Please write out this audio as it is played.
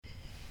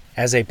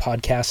As a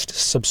podcast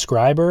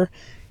subscriber,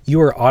 you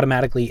are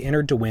automatically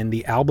entered to win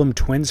the album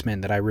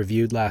Twinsman that I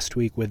reviewed last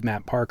week with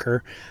Matt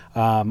Parker.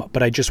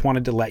 But I just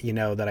wanted to let you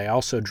know that I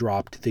also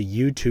dropped the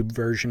YouTube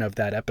version of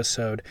that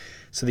episode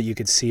so that you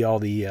could see all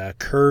the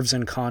curves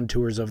and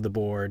contours of the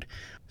board.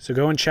 So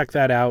go and check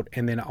that out,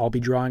 and then I'll be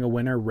drawing a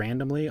winner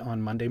randomly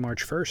on Monday,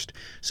 March 1st.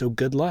 So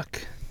good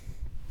luck.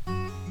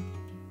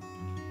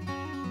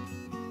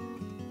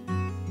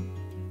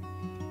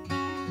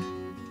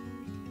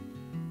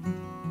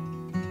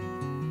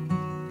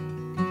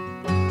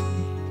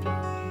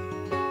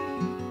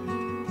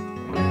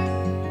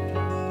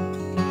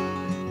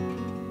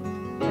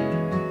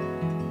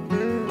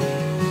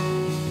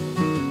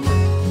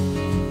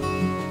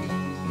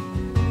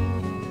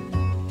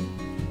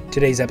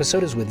 Today's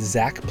episode is with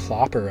Zach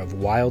Plopper of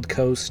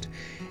Wildcoast,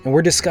 and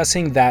we're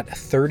discussing that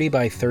 30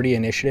 by 30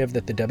 initiative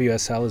that the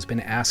WSL has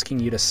been asking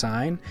you to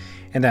sign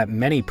and that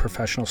many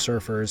professional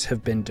surfers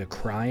have been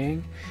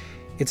decrying.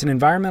 It's an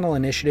environmental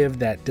initiative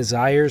that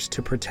desires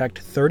to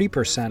protect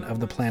 30% of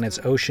the planet's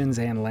oceans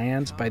and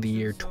lands by the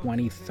year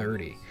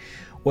 2030.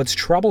 What's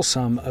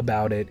troublesome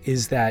about it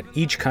is that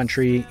each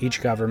country,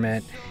 each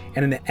government,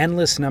 and an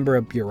endless number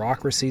of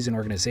bureaucracies and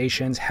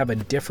organizations have a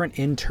different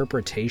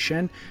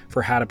interpretation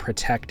for how to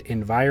protect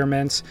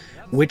environments,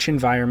 which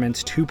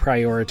environments to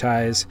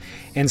prioritize,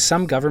 and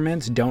some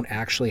governments don't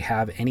actually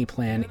have any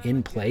plan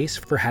in place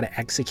for how to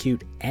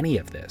execute any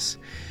of this.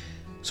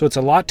 So it's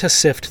a lot to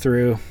sift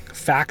through.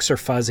 Facts are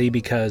fuzzy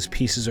because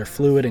pieces are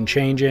fluid and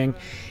changing.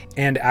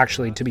 And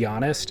actually, to be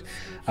honest,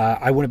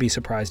 I wouldn't be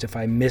surprised if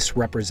I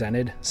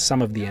misrepresented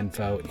some of the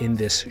info in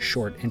this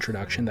short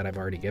introduction that I've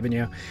already given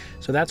you.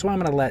 So that's why I'm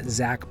going to let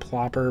Zach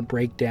Plopper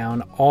break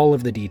down all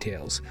of the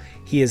details.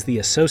 He is the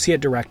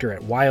Associate Director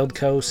at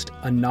Wildcoast,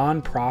 a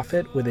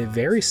nonprofit with a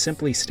very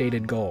simply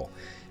stated goal: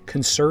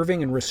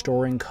 conserving and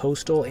restoring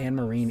coastal and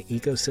marine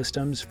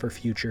ecosystems for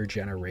future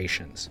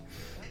generations.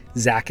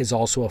 Zach is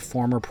also a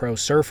former pro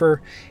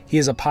surfer. He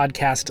is a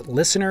podcast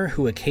listener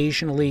who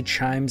occasionally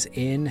chimes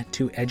in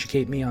to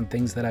educate me on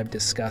things that I've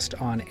discussed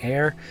on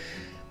air,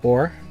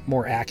 or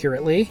more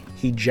accurately,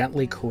 he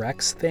gently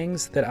corrects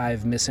things that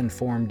I've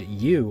misinformed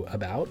you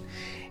about.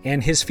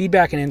 And his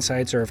feedback and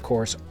insights are, of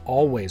course,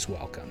 always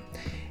welcome.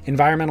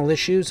 Environmental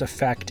issues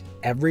affect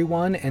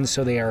everyone, and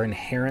so they are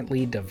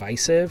inherently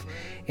divisive,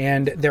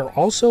 and they're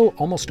also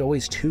almost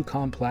always too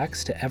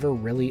complex to ever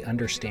really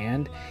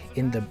understand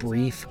in the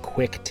brief,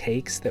 quick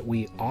takes that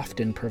we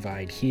often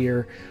provide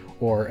here,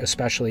 or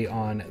especially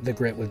on The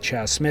Grit with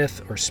Chaz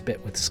Smith or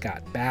Spit with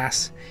Scott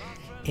Bass.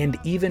 And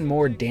even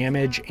more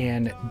damage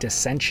and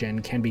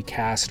dissension can be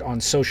cast on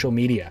social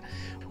media,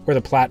 where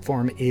the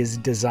platform is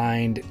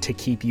designed to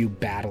keep you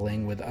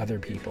battling with other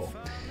people.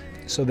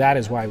 So that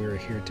is why we were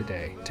here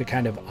today, to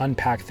kind of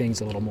unpack things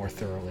a little more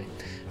thoroughly.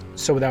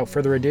 So without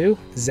further ado,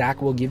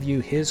 Zach will give you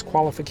his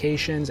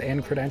qualifications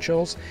and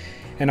credentials,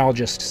 and I'll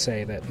just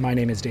say that my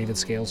name is David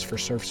Scales for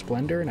Surf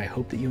Splendor, and I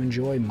hope that you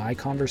enjoy my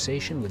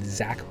conversation with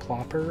Zach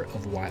Plopper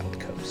of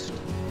Wildcoast.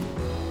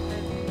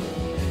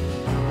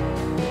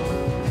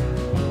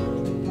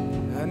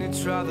 And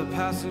you try the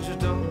passenger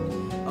door.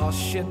 Oh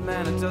shit,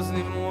 man, it doesn't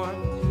even work.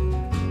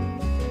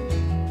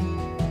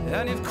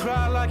 And you've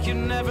cried like you've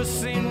never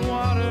seen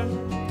water.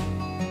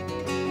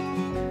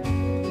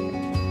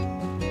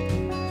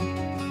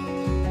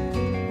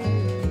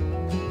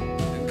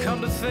 And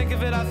come to think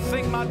of it, I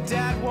think my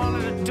dad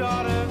wanted a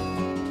daughter.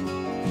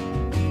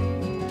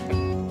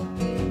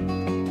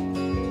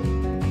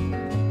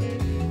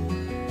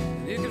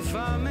 You can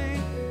find me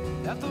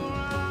at the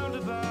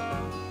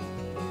roundabout.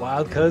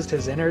 Wildcoast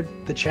has entered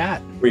the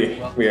chat. We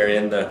are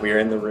in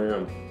the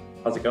room.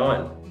 How's it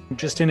going?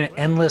 Just in an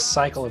endless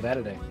cycle of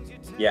editing.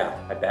 Yeah,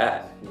 I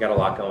bet. You got a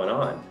lot going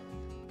on.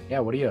 Yeah,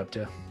 what are you up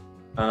to?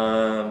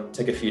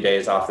 Took a few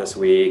days off this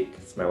week.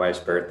 It's my wife's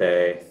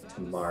birthday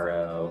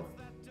tomorrow.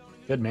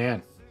 Good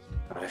man.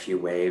 Got a few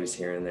waves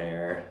here and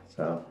there.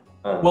 So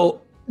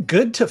Well,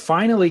 good to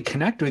finally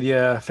connect with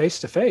you face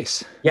to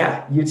face.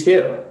 yeah, you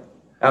too.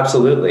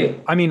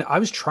 Absolutely. I mean, I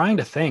was trying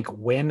to think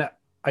when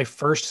I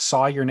first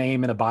saw your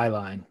name in a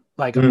byline,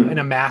 like in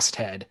a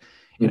masthead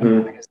in a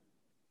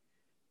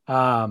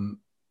magazine.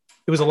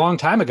 It was a long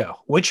time ago.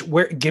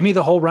 Give me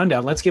the whole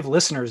rundown. Let's give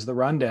listeners the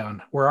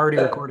rundown. We're already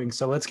recording,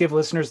 so let's give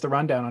listeners the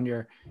rundown on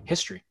your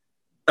history.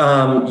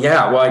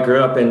 Well, I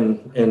grew up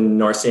in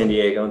North San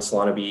Diego in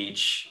Solana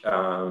Beach,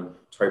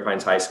 Torrey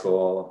Pines High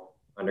School,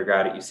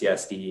 undergrad at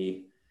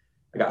UCSD.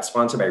 I got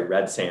sponsored by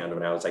Red Sand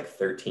when I was like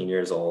 13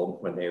 years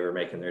old, when they were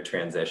making their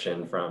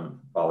transition from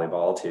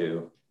volleyball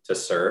to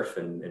surf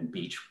and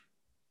beach,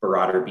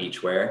 broader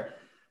beachwear.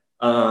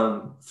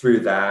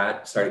 Through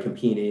that, started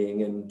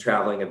competing and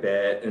traveling a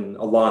bit, and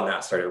along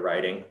that started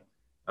writing.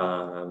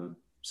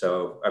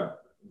 So I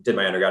did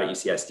my undergrad at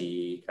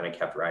UCSD, kind of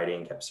kept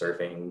writing, kept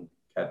surfing,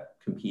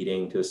 kept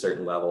competing to a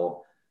certain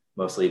level,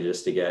 mostly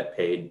just to get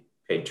paid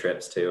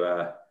trips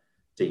to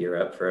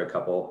Europe for a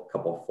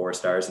couple 4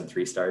 stars and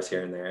 3 stars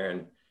here and there,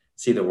 and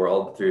see the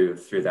world through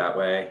that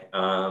way.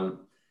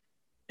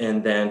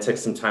 and then took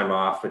some time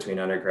off between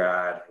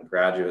undergrad and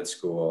graduate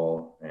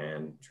school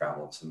and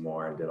traveled some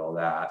more and did all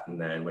that. And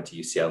then went to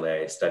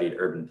UCLA, studied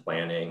urban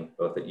planning,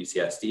 both at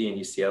UCSD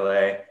and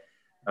UCLA.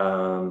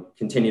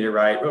 Continued to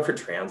wrote for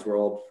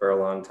Transworld for a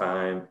long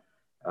time,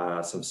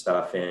 some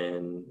stuff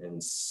in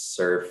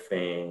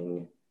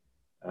surfing,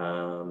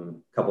 a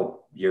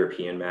couple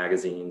European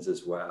magazines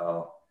as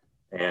well.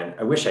 And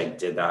I wish I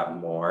did that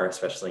more,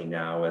 especially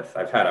now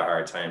I've had a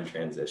hard time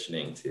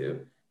transitioning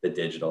to the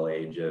digital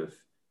age of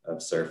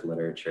surf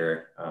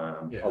literature,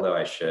 although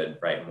I should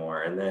write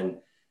more. And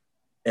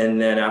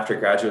then after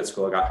graduate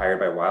school, I got hired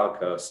by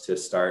Wildcoast to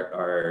start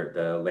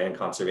the land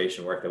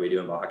conservation work that we do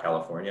in Baja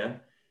California.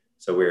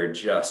 So we're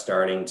just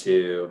starting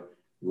to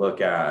look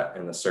at,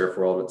 in the surf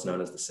world, what's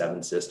known as the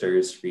Seven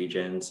Sisters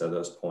region. So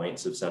those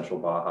points of central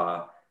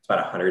Baja, it's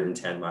about a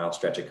 110-mile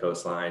stretch of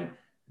coastline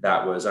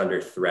that was under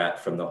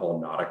threat from the whole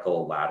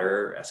nautical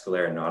ladder,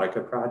 Escalera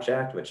Nautica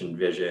project, which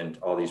envisioned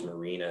all these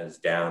marinas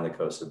down the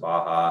coast of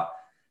Baja,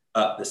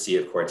 up the Sea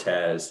of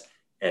Cortez.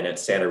 And at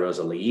Santa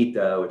Rosa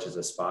Leita, which is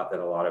a spot that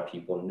a lot of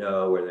people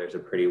know, where there's a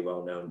pretty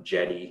well-known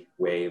jetty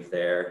wave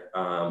there.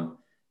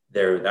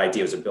 The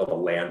idea was to build a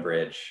land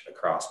bridge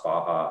across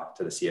Baja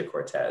to the Sea of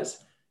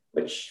Cortez,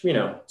 which,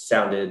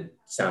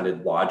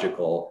 sounded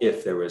logical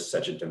if there was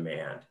such a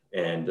demand.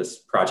 And this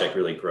project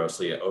really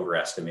grossly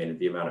overestimated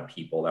the amount of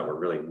people that were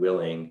really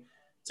willing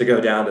to go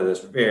down to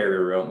this very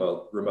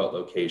remote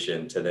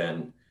location to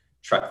then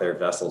truck their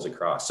vessels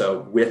across. So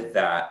with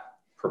that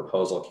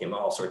proposal came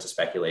all sorts of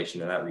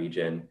speculation in that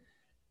region.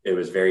 It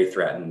was very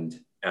threatened.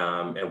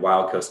 And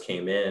Wildcoast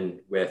came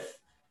in with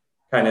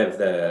kind of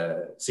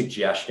the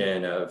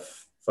suggestion of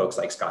folks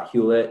like Scott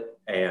Hewlett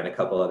and a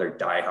couple other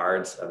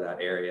diehards of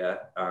that area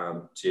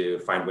to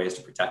find ways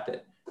to protect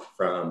it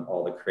from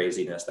all the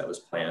craziness that was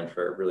planned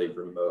for a really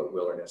remote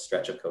wilderness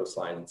stretch of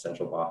coastline in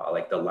central Baja,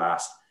 like the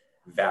last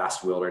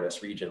vast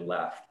wilderness region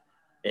left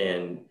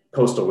in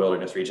coastal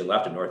wilderness region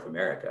left in North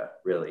America,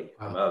 really,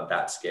 of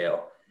that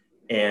scale.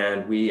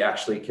 And we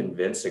actually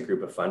convinced a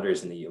group of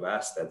funders in the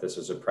US that this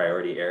was a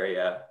priority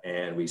area.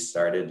 And we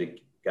started to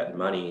get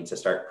money to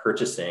start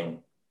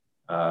purchasing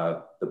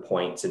the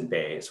points and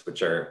bays,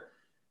 which are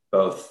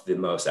both the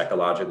most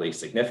ecologically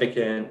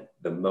significant,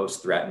 the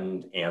most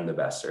threatened, and the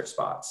best surf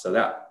spots. So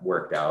that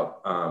worked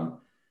out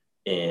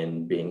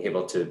in being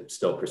able to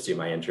still pursue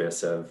my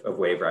interests of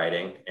wave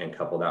riding and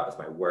couple that with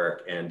my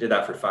work, and did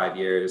that for 5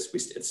 years.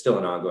 It's still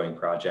an ongoing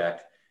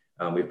project.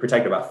 We've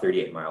protected about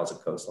 38 miles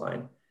of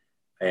coastline,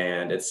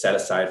 and it's set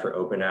aside for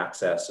open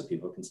access so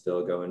people can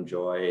still go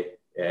enjoy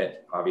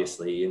it,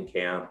 obviously, and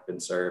camp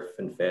and surf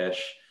and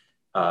fish,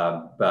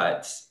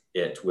 but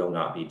it will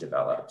not be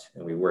developed.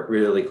 And we work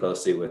really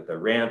closely with the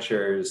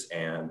ranchers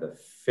and the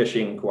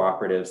fishing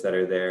cooperatives that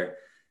are there.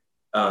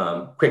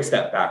 Quick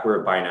step back,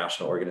 we're a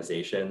binational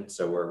organization.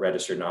 So we're a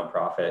registered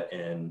nonprofit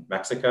in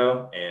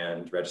Mexico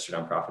and registered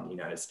nonprofit in the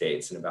United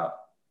States. And about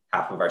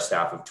half of our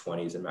staff of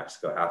 20 is in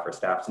Mexico, half our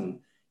staff's in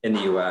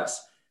the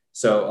US.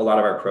 So a lot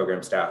of our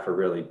program staff are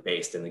really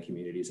based in the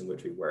communities in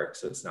which we work.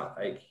 So it's not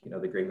like,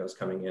 the gringos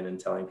coming in and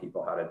telling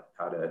people how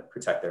to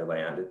protect their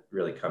land. It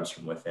really comes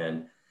from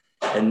within.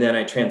 And then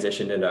I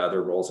transitioned into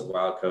other roles at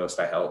Wildcoast.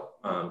 I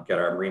helped get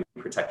our Marine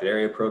Protected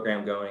Area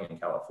program going in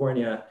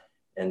California,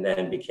 and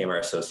then became our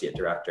associate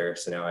director.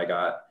 So now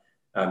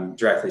I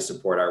directly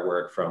support our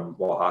work from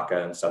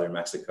Oaxaca and southern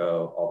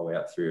Mexico all the way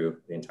up through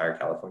the entire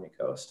California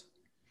coast.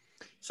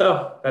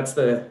 So that's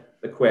the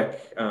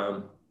quick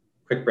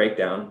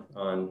breakdown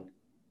on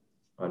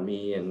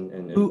me and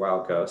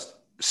Wildcoast.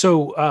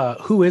 So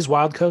who is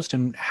Wildcoast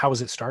and how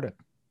was it started?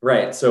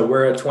 Right. So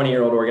we're a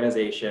 20-year-old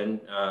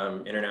organization,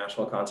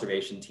 international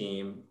conservation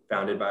team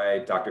founded by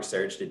Dr.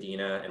 Serge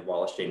Dedina and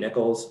Wallace J.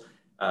 Nichols.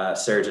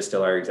 Serge is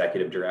still our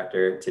executive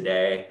director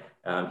today.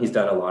 He's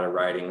done a lot of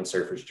writing in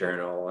Surfer's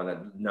Journal and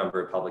a number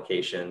of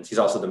publications. He's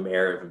also the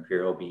mayor of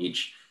Imperial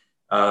Beach.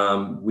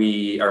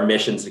 Our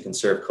mission is to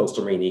conserve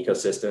coastal marine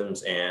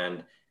ecosystems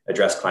and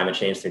address climate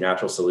change through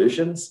natural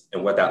solutions.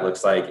 And what that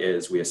looks like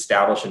is we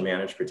establish and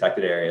manage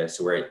protected areas.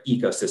 So we're an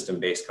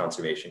ecosystem-based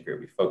conservation group.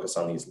 We focus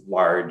on these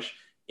large,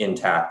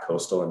 intact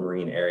coastal and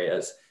marine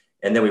areas.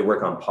 And then we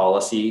work on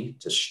policy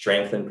to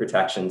strengthen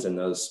protections in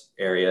those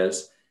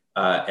areas.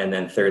 And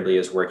then thirdly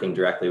is working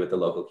directly with the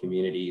local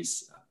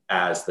communities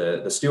as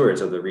the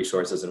stewards of the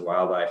resources and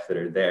wildlife that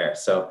are there.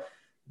 So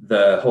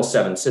the whole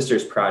Seven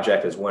Sisters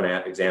project is one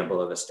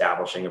example of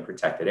establishing a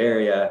protected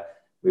area.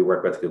 We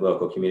work with the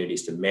local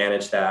communities to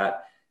manage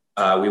that.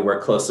 We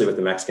work closely with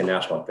the Mexican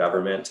national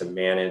government to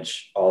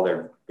manage all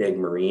their big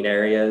marine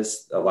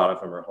areas. A lot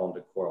of them are home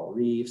to coral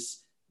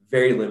reefs.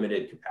 Very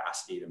limited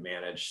capacity to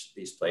manage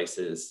these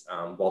places.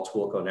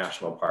 Huatulco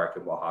National Park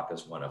in Oaxaca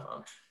is one of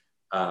them.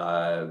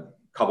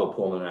 Cabo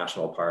Pulmo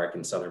National Park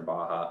in southern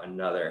Baja,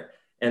 another.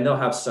 And they'll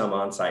have some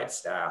on-site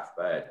staff,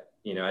 but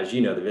as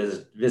you know,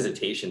 the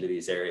visitation to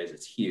these areas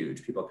is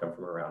huge. People come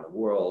from around the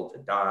world to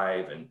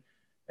dive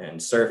and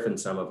surf in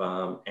some of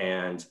them.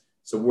 And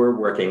so we're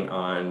working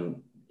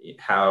on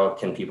how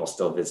can people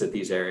still visit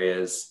these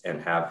areas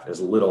and have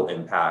as little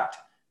impact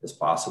as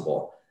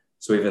possible.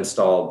 So we've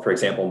installed, for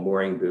example,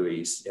 mooring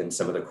buoys in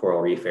some of the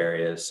coral reef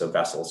areas so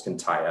vessels can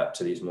tie up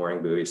to these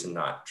mooring buoys and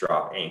not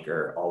drop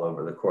anchor all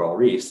over the coral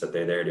reefs that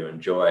they're there to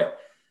enjoy.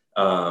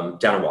 Down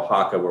in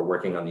Oaxaca, we're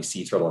working on these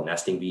sea turtle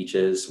nesting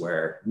beaches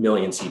where a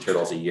million sea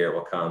turtles a year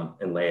will come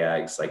and lay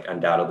eggs, like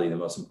undoubtedly the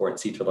most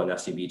important sea turtle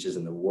nesting beaches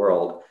in the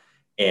world,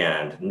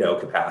 and no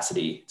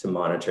capacity to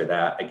monitor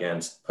that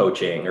against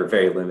poaching or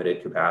very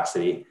limited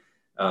capacity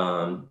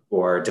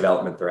or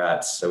development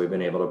threats. So we've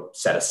been able to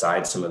set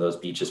aside some of those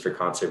beaches for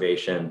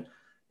conservation.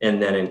 And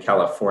then in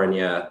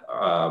California,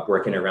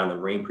 working around the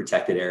marine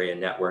protected area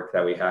network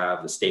that we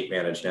have, the state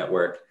managed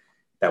network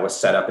that was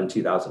set up in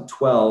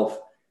 2012.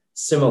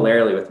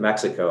 Similarly with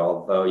Mexico,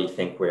 although you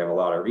think we have a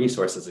lot of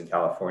resources in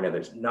California,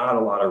 there's not a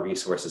lot of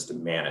resources to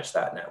manage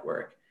that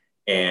network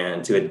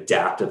and to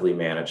adaptively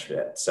manage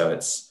it. So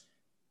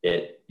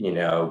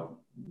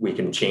we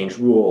can change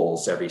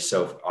rules every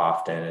so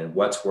often, and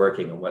what's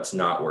working and what's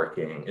not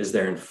working. Is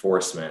there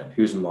enforcement?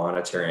 Who's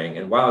monitoring?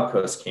 And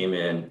Wildcoast came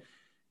in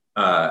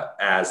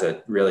as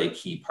a really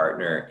key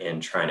partner in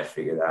trying to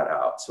figure that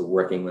out. So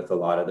working with a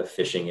lot of the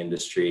fishing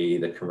industry,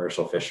 the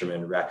commercial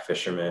fishermen, rec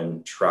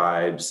fishermen,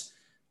 tribes,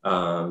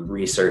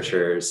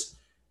 researchers.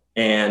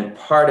 And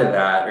part of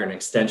that, or an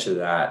extension of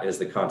that, is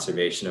the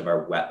conservation of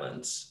our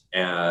wetlands,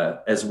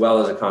 as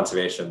well as the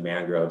conservation of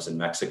mangroves in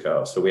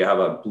Mexico. So we have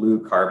a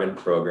blue carbon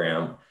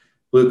program.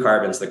 Blue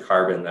carbon is the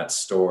carbon that's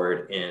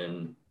stored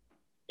in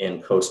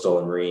coastal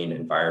and marine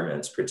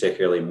environments,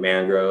 particularly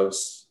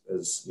mangroves,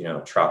 as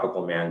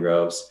tropical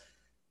mangroves.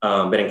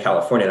 But in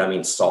California, that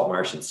means salt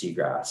marsh and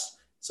seagrass.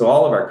 So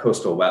all of our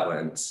coastal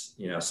wetlands,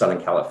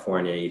 Southern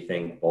California, you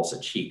think Bolsa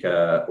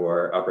Chica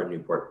or Upper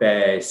Newport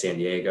Bay, San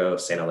Diego,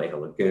 San Alejo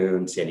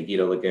Lagoon, San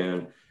Diego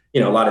Lagoon, a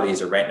lot of these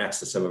are right next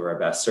to some of our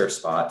best surf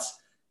spots.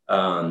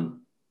 And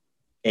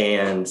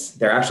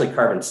they're actually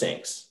carbon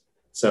sinks.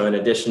 So in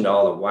addition to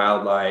all the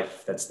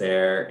wildlife that's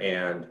there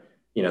and,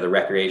 the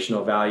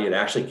recreational value, they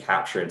actually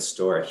capture and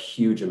store a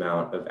huge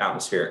amount of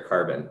atmospheric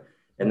carbon.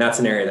 And that's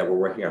an area that we're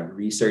working on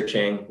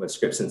researching with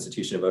Scripps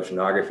Institution of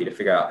Oceanography to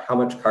figure out how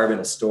much carbon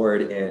is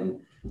stored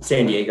in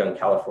San Diego and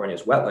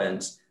California's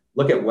wetlands,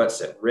 look at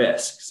what's at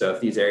risk. So if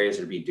these areas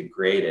are to be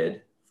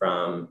degraded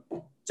from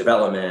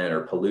development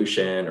or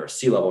pollution or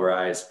sea level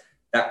rise,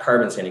 that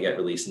carbon's going to get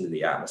released into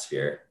the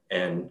atmosphere.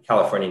 And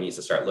California needs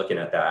to start looking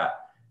at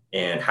that.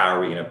 And how are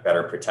we going to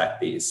better protect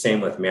these?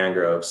 Same with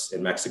mangroves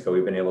in Mexico.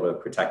 We've been able to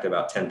protect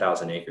about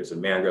 10,000 acres of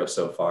mangroves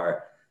so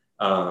far.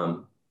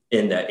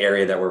 In the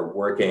area that we're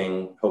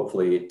working,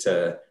 hopefully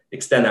to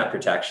extend that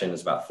protection,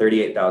 is about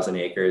 38,000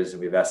 acres.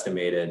 And we've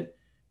estimated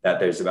that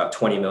there's about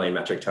 20 million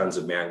metric tons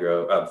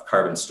of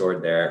carbon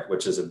stored there,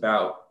 which is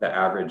about the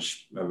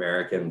average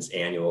American's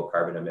annual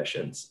carbon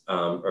emissions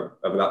of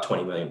about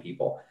 20 million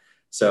people.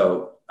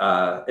 So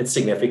it's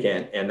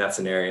significant. And that's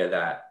an area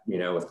that,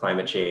 with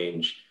climate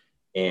change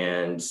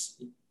and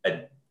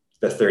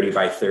the 30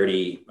 by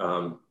 30,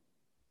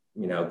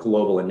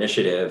 global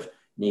initiative,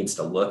 needs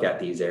to look at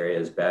these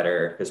areas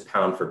better, because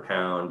pound for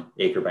pound,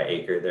 acre by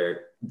acre,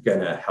 they're going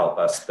to help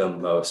us the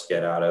most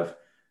get out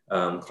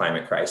of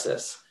climate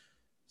crisis.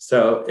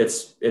 So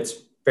it's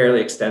fairly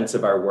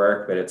extensive, our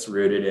work, but it's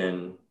rooted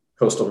in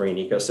coastal marine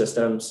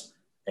ecosystems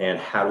and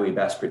how do we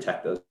best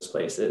protect those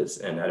places,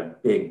 and at a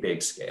big,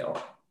 big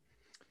scale.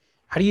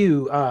 How do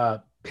you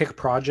pick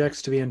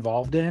projects to be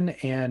involved in,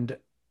 and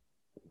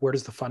where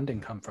does the funding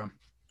come from?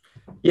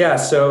 Yeah,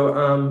 so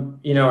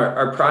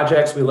our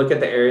projects, we look at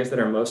the areas that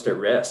are most at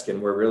risk,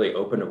 and we're really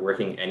open to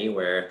working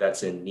anywhere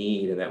that's in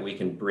need and that we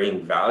can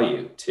bring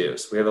value to.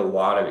 So we have a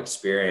lot of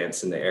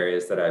experience in the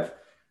areas that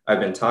I've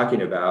been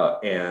talking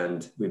about,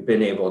 and we've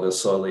been able to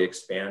slowly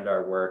expand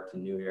our work to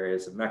new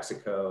areas of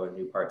Mexico and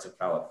new parts of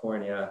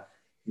California.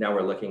 Now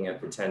we're looking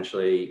at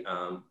potentially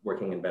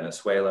working in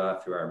Venezuela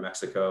through our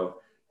Mexico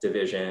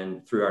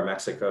division. Through our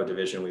Mexico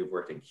division, we've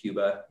worked in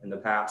Cuba in the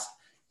past.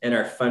 And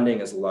our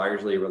funding is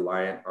largely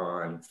reliant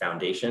on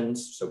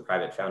foundations, so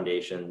private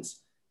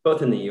foundations,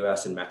 both in the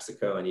US and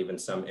Mexico, and even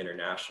some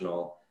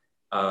international.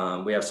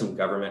 We have some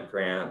government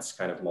grants,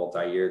 kind of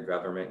multi-year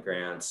government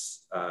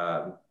grants.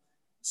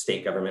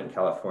 State government in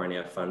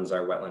California funds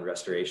our wetland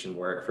restoration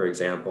work, for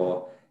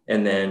example,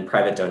 and then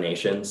private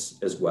donations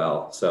as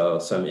well. So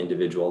some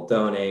individual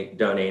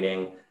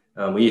donating.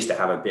 We used to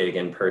have a big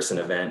in-person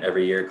event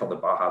every year called the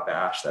Baja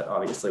Bash that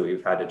obviously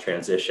we've had to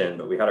transition,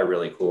 but we had a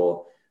really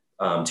cool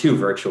 2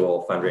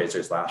 virtual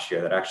fundraisers last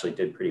year that actually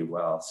did pretty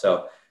well.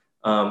 So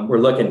we're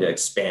looking to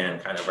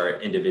expand kind of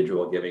our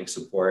individual giving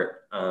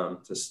support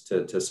to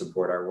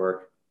support our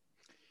work.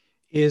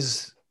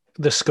 Is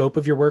the scope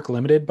of your work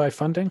limited by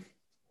funding?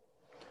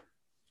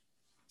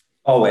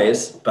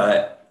 Always,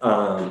 but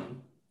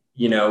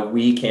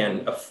we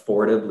can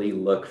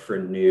affordably look for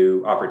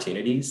new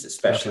opportunities,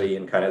 especially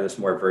in kind of this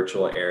more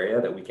virtual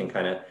area that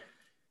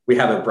we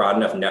have a broad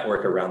enough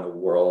network around the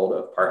world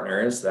of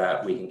partners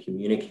that we can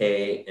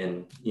communicate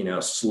and,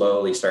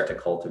 slowly start to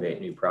cultivate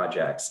new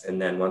projects.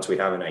 And then once we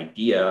have an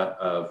idea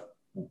of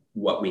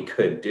what we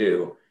could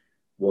do,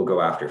 we'll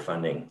go after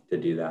funding to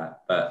do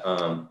that. But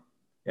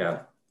yeah.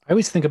 I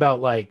always think about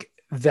like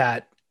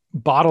that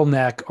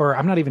bottleneck, or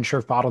I'm not even sure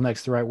if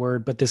bottleneck's the right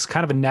word, but this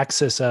kind of a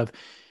nexus of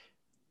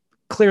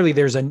clearly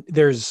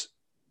there's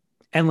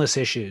endless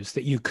issues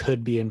that you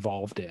could be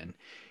involved in.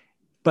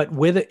 But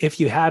if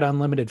you had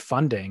unlimited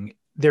funding,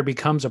 there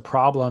becomes a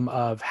problem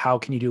of how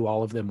can you do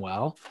all of them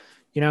well,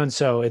 and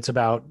so it's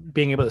about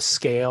being able to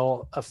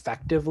scale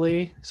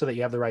effectively so that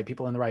you have the right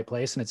people in the right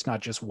place, and it's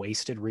not just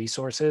wasted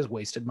resources,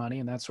 wasted money,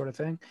 and that sort of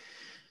thing.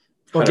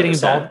 Or getting 100%.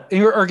 involved,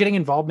 or getting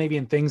involved maybe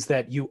in things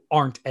that you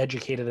aren't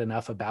educated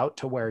enough about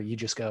to where you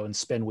just go and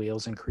spin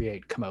wheels and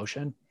create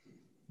commotion.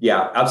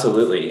 Yeah,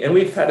 absolutely. And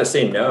we've had to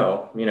say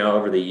no,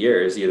 over the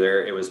years.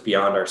 Either it was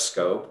beyond our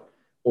scope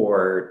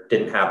or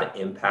didn't have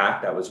the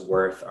impact that was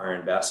worth our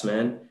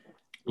investment.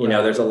 Right.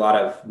 There's a lot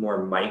of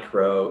more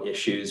micro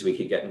issues we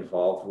could get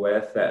involved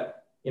with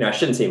that, I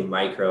shouldn't say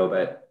micro,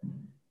 but,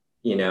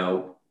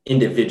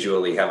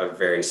 individually have a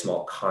very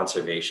small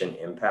conservation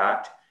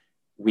impact.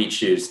 We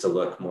choose to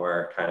look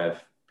more kind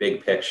of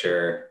big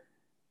picture.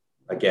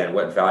 Again,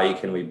 what value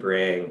can we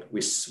bring?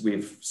 We've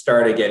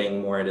started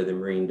getting more into the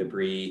marine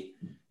debris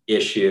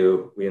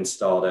issue. We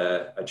installed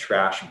a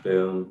trash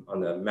boom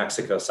on the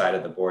Mexico side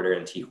of the border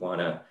in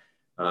Tijuana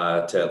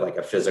to like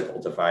a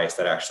physical device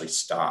that actually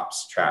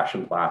stops trash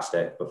and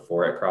plastic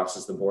before it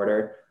crosses the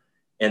border.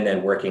 And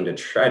then working to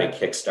try to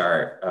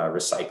kickstart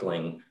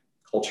recycling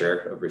culture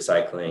of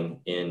recycling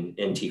in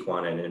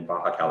Tijuana and in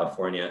Baja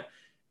California.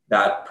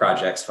 That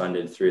project's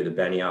funded through the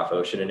Benioff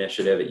Ocean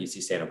Initiative at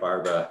UC Santa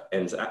Barbara.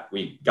 And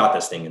we got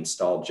this thing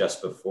installed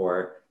just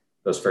before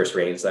those first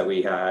rains that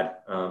we had,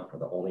 or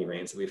the only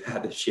rains that we've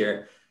had this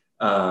year.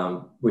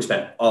 We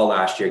spent all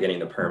last year getting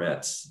the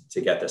permits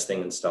to get this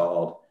thing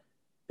installed,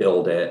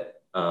 build it,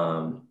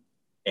 and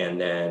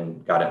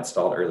then got it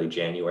installed early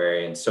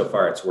January. And so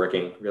far it's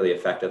working really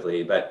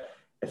effectively. But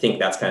I think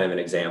that's kind of an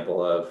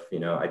example of,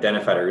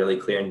 identified a really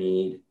clear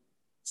need.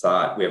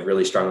 Saw we have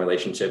really strong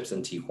relationships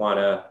in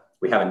Tijuana.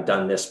 We haven't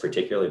done this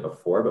particularly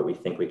before, but we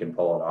think we can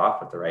pull it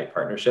off with the right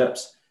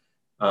partnerships,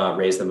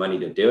 raise the money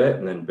to do it,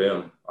 and then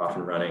boom, off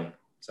and running.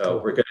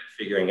 So we're good at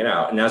figuring it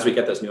out. And as we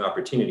get those new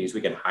opportunities, we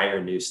can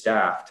hire new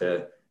staff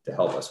to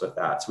help us with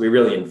that. So we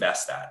really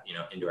invest that,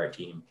 into our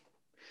team.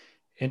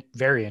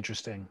 Very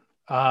interesting.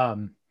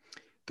 The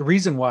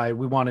reason why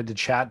we wanted to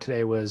chat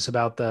today was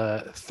about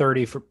the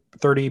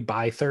 30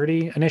 by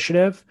 30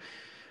 initiative,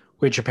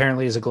 which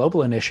apparently is a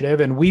global initiative.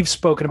 And we've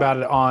spoken about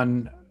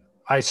it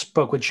I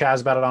spoke with Chaz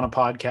about it on a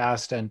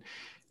podcast, and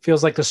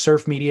feels like the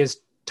surf media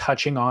is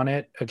touching on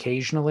it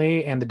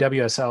occasionally. And the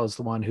WSL is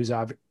the one who's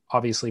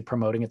obviously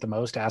promoting it the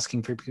most,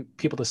 asking for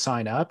people to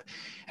sign up.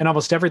 And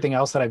almost everything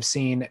else that I've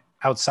seen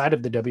outside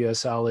of the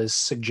WSL is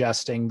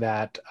suggesting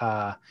that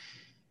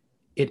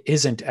it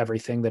isn't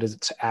everything that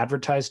it's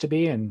advertised to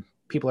be. And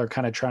people are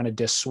kind of trying to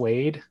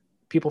dissuade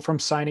people from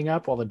signing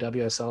up while the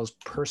WSL is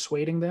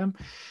persuading them.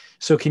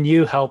 So can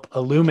you help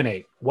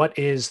illuminate what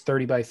is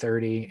 30 by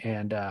 30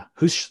 and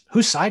whose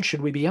side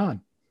should we be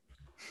on?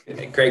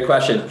 Great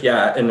question.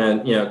 Yeah. And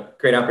then,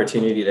 great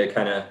opportunity to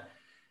kind of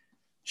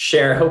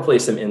share hopefully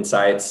some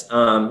insights.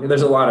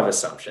 There's a lot of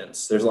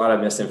assumptions. There's a lot of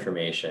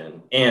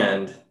misinformation,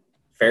 and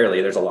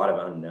there's a lot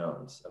of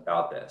unknowns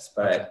about this.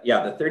 But okay.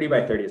 Yeah, the 30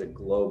 by 30 is a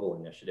global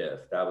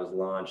initiative that was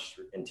launched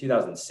in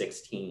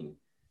 2016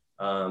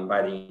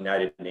 by the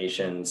United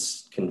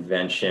Nations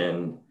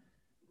Convention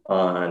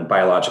on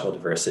Biological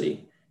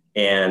Diversity.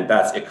 And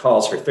it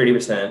calls for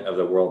 30% of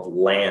the world's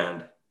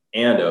land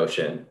and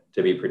ocean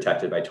to be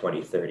protected by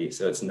 2030.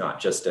 So it's not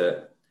just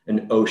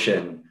an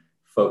ocean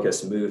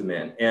focused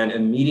movement. And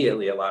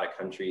immediately a lot of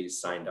countries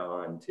signed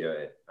on to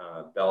it.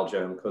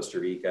 Belgium, Costa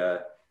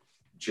Rica,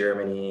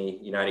 Germany,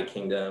 United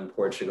Kingdom,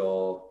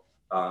 Portugal,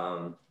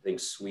 I think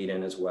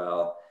Sweden as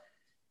well.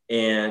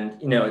 And,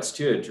 it's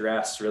to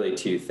address really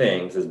two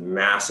things: is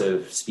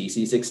massive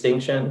species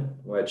extinction,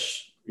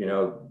 which,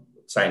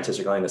 scientists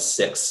are calling the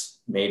sixth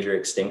major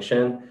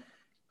extinction,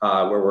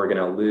 where we're going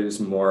to lose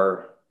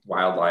more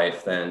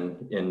wildlife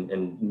than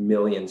in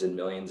millions and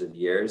millions of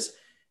years.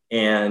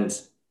 And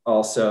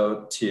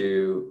also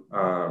to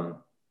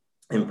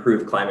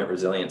improve climate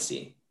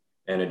resiliency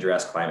and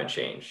address climate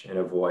change and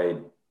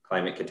avoid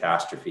climate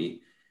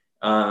catastrophe.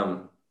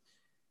 A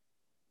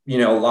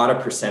lot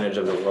of percentage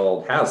of the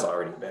world has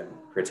already been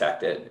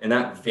protected, and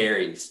that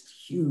varies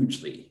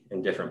hugely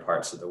in different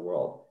parts of the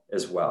world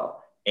as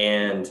well.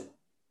 And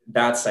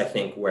that's, I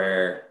think,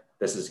 where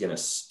this is going to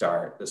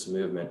start. This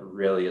movement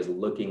really is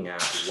looking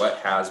at what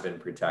has been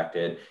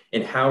protected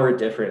and how are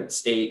different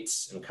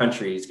states and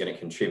countries going to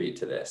contribute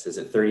to this. Is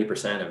it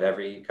 30% of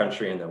every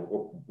country in the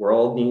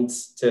world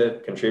needs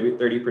to contribute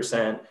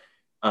 30%?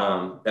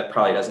 That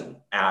probably doesn't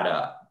add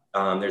up.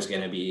 There's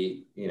going to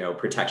be,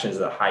 protections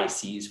of the high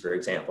seas, for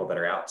example, that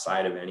are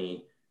outside of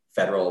any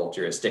federal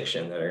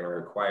jurisdiction that are going to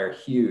require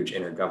huge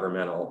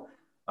intergovernmental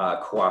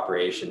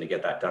cooperation to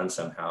get that done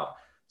somehow.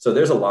 So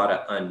there's a lot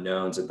of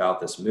unknowns about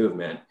this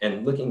movement.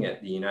 And looking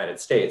at the United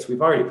States,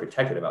 we've already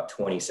protected about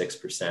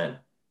 26%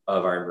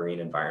 of our marine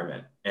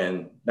environment.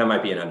 And that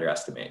might be an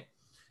underestimate.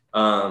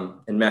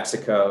 In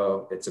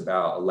Mexico, it's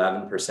about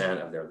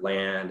 11% of their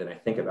land. And I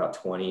think about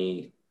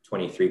 20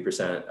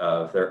 23%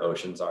 of their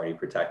oceans already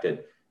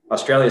protected.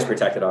 Australia's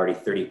protected already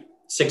 36%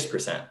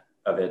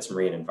 of its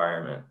marine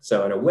environment.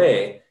 So in a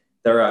way,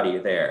 they're already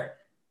there.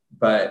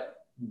 But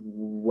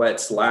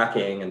what's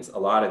lacking in a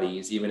lot of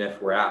these, even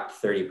if we're at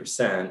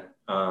 30%,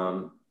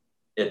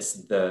 it's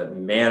the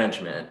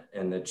management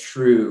and the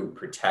true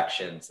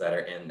protections that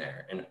are in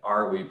there. And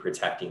are we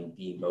protecting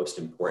the most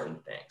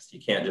important things? You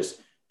can't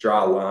just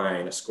draw a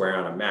line, a square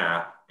on a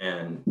map,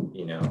 and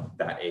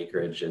that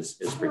acreage is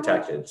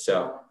protected.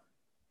 So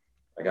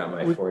I got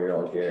my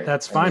 4-year-old here.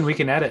 That's fine. We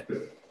can edit.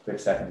 Quick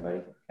second,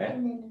 buddy.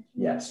 Okay.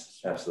 Yes,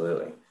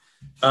 absolutely.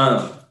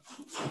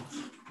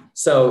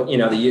 So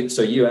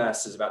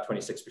US is about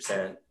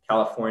 26%.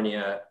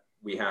 California,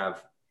 we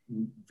have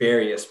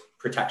various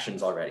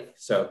protections already.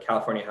 So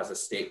California has a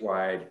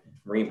statewide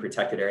marine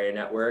protected area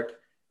network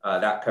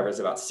that covers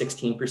about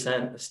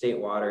 16% of state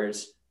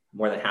waters,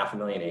 more than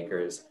 500,000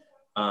 acres.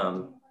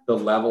 The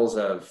levels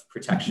of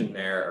protection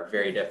there are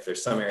very different.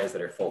 There's some areas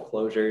that are full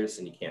closures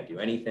and you can't do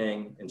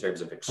anything in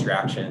terms of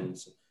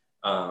extractions.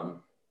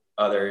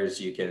 Others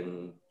you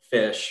can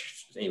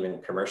fish, even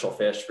commercial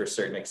fish for a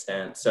certain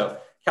extent. So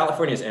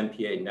California's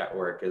MPA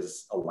network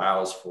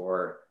allows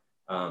for,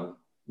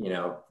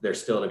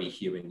 there's still to be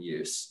human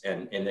use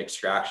and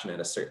extraction at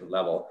a certain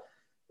level.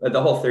 But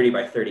the whole 30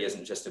 by 30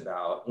 isn't just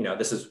about,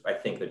 this is, I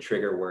think, the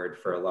trigger word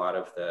for a lot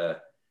of the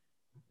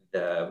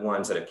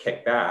ones that have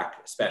kicked back,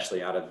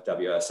 especially out of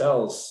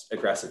WSL's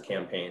aggressive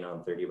campaign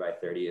on 30 by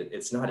 30.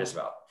 It's not just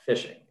about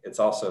fishing. It's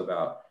also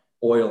about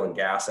oil and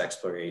gas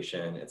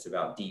exploration. It's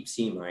about deep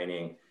sea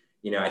mining.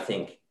 I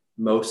think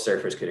most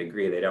surfers could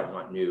agree they don't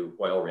want new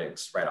oil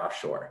rigs right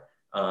offshore.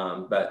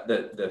 But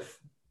the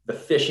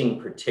fishing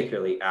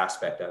particularly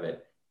aspect of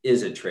it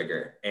is a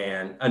trigger.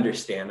 And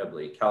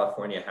understandably,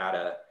 California had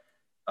a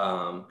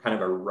kind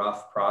of a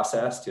rough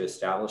process to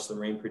establish the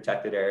marine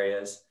protected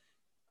areas.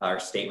 Our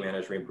state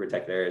managed marine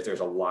protected areas. There's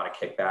a lot of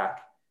kickback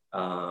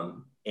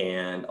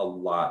and a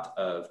lot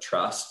of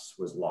trust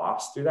was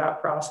lost through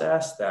that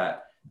process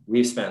that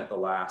we've spent the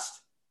last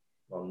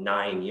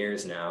 9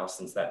 years now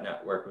since that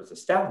network was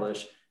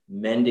established,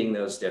 mending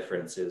those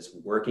differences,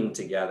 working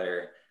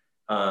together,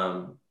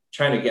 trying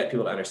to get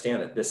people to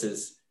understand that this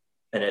is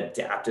an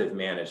adaptive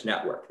managed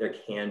network. There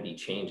can be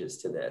changes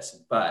to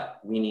this, but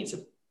we need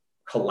to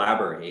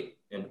collaborate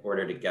in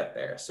order to get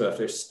there. So if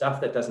there's stuff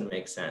that doesn't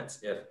make sense,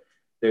 if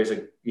there's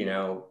a,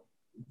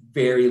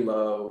 very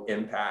low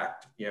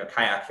impact,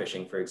 kayak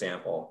fishing, for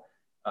example,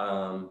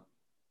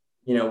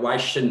 why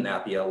shouldn't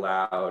that be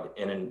allowed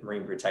in a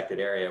marine protected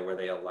area where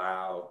they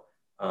allow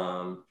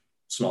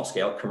small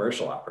scale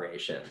commercial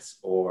operations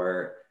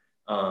or,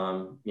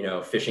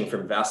 fishing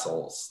from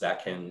vessels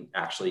that can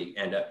actually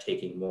end up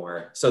taking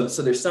more. So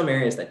there's some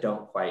areas that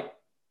don't quite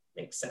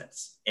make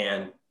sense.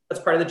 And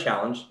that's part of the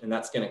challenge. And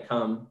that's going to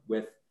come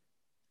with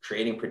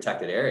creating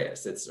protected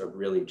areas. It's a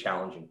really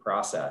challenging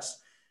process.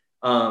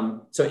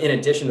 So in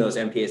addition to those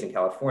MPAs in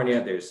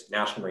California, there's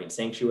national marine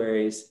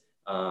sanctuaries.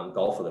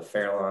 Gulf of the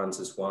Farallones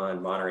is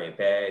one, Monterey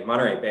Bay.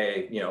 Monterey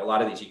Bay, a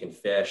lot of these you can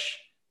fish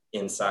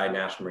inside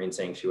national marine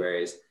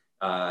sanctuaries.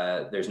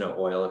 There's no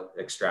oil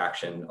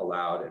extraction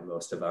allowed in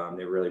most of them.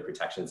 There are really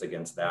protections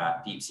against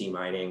that. Deep sea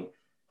mining.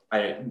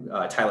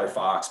 Tyler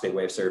Fox, big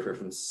wave surfer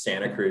from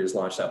Santa Cruz,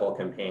 launched that whole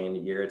campaign a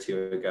year or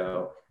two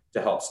ago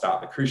to help stop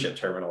the cruise ship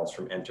terminals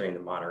from entering the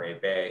Monterey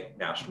Bay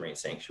National Marine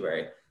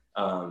Sanctuary.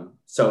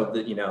 So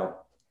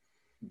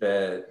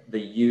that the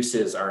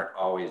uses aren't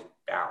always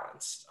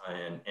balanced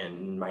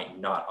and might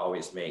not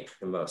always make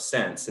the most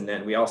sense. And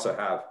then we also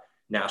have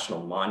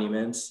national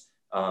monuments.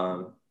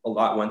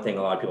 One thing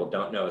a lot of people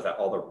don't know is that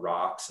all the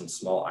rocks and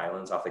small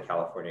islands off the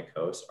California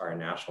coast are a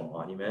national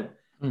monument.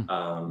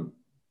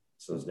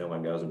 So no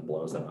one goes and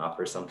blows them up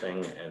or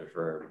something and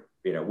for,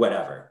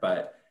 whatever,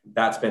 but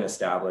that's been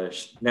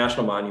established.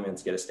 National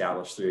monuments get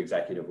established through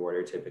executive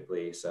order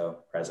typically.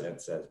 So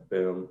president says,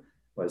 boom,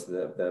 was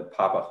the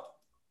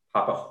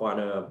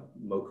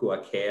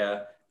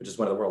Papahanaumokuakea, which is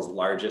one of the world's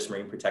largest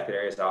marine protected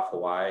areas off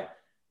Hawaii,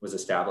 was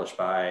established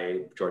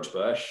by George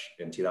Bush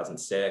in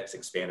 2006,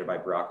 expanded by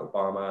Barack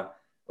Obama.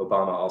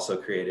 Obama also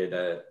created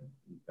a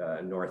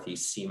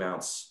Northeast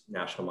Seamounts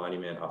National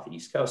Monument off the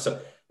East Coast. So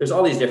there's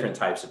all these different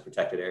types of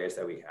protected areas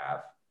that we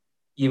have,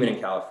 even in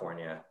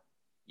California.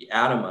 You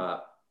add them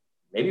up,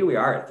 maybe we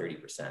are at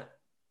 30%.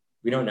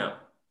 We don't know.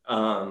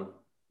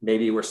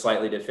 Maybe we're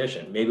slightly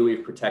deficient. Maybe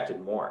we've protected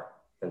more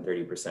than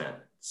 30%.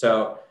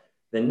 So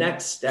the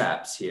next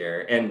steps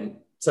here, and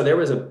so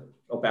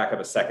I'll back up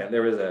a second.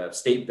 There was a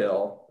state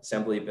bill,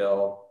 Assembly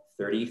Bill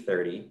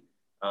 3030,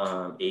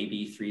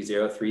 AB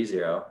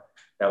 3030,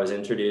 that was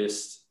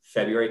introduced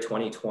February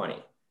 2020.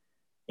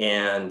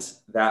 And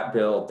that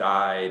bill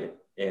died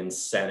in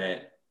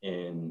Senate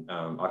in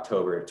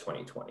October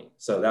 2020.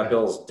 So that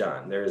bill's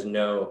done. There is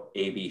no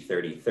AB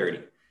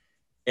 3030.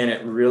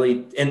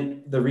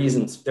 And the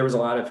reasons, there was a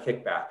lot of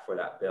kickback for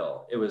that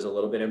bill. It was a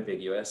little bit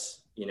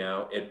ambiguous.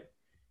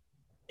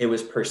 It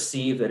was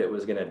perceived that it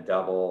was going to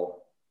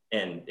double,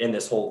 and in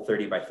this whole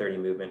 30 by 30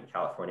 movement in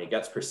California, it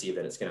gets perceived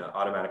that it's going to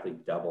automatically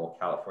double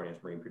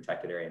California's marine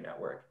protected area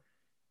network.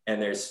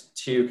 And there's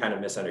two kind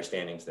of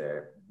misunderstandings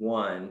there.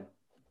 One,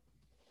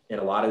 in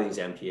a lot of these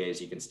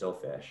MPAs, you can still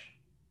fish.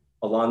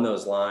 Along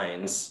those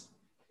lines,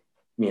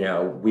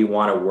 we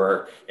want to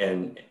work,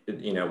 and,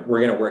 we're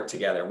going to work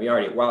together.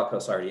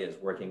 Wildcoast already is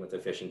working with the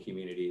fishing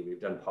community.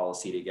 We've done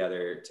policy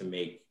together to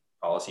make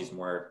policies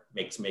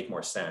make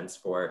more sense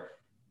for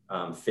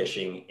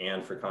fishing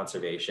and for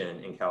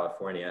conservation in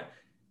California.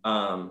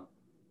 And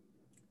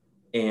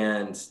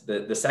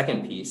the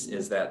second piece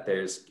is that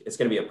it's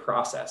going to be a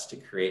process to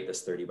create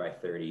this 30 by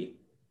 30.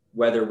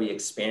 Whether we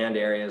expand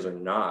areas or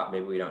not,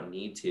 maybe we don't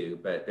need to,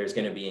 but there's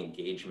going to be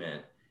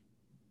engagement.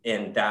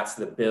 And that's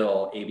the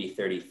bill. AB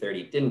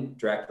 3030 didn't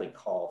directly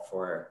call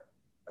for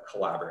a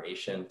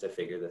collaboration to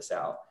figure this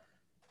out.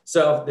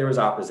 So there was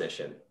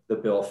opposition. The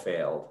bill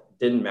failed.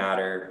 Didn't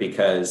matter,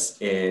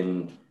 because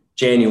in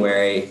in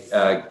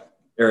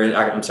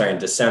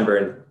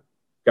December,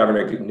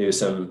 Governor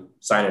Newsom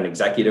signed an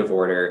executive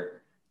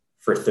order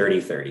for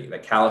 3030,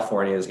 that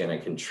California is going to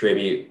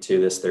contribute to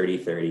this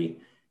 3030.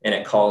 And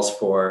it calls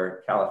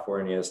for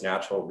California's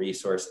Natural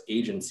Resource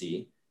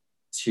Agency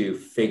to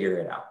figure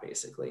it out,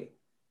 basically,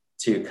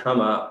 to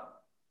come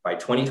up by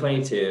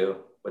 2022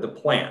 with a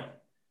plan.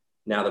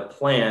 Now, the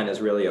plan is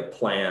really a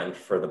plan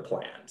for the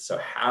plan. So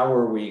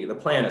the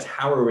plan is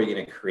how are we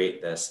going to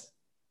create this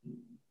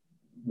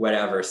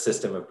whatever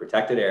system of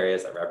protected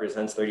areas that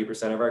represents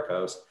 30% of our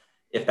coast,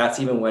 if that's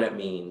even what it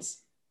means,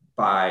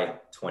 by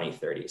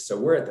 2030. So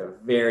we're at the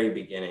very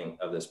beginning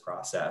of this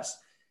process.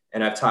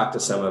 And I've talked to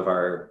some of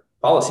our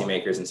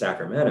policymakers in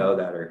Sacramento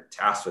that are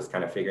tasked with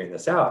kind of figuring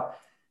this out.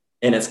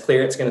 And it's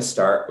clear it's going to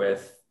start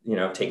with,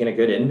 taking a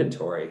good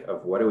inventory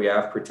of what do we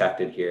have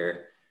protected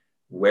here?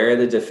 Where are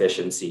the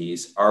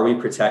deficiencies? Are we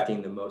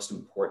protecting the most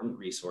important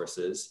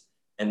resources?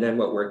 And then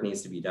what work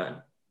needs to be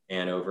done?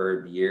 And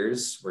over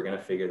years, we're going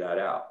to figure that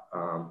out.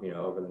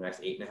 Over the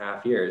next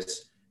 8.5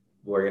 years,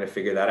 we're going to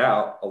figure that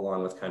out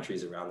along with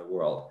countries around the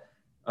world.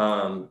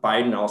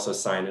 Biden also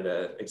signed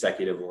an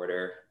executive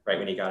order right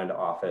when he got into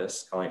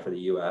office, calling for the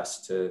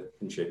U.S. to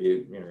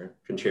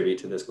contribute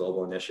to this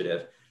global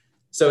initiative.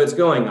 So it's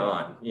going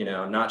on,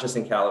 not just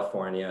in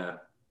California.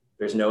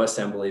 There's no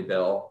assembly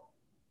bill.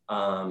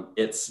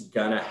 It's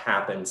going to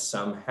happen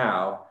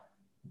somehow,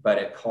 but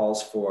it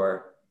calls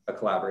for a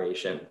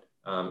collaboration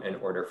in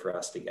order for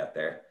us to get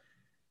there.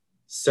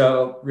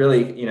 So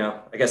really,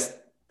 I guess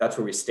that's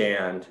where we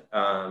stand.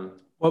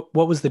 What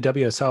was the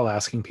WSL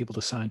asking people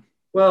to sign?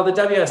 Well, the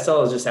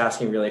WSL is just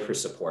asking really for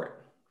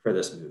support for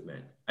this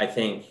movement, I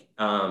think,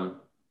 and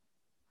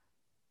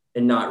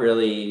not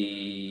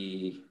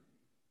really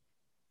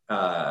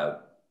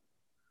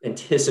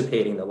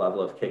anticipating the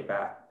level of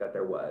kickback that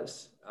there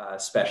was,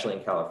 especially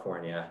in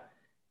California,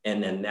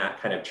 and then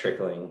that kind of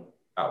trickling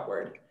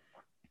outward.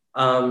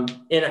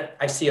 And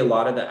I see a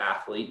lot of the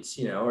athletes,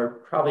 are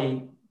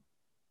probably,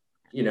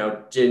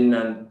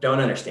 don't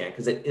understand,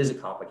 because it is a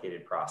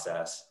complicated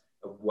process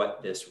of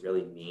what this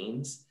really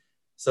means.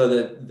 So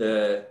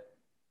the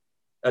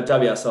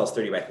WSL's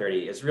 30 by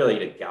 30 is really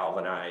to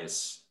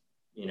galvanize,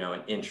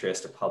 an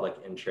interest, a public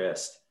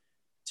interest,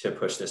 to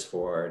push this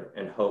forward,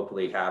 and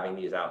hopefully having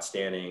these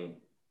outstanding,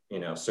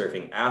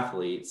 surfing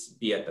athletes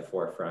be at the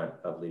forefront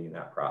of leading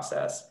that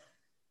process.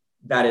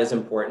 That is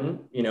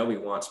important. We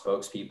want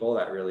spokespeople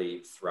that really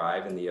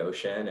thrive in the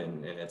ocean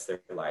and it's their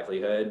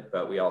livelihood,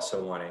 but we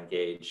also want to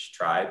engage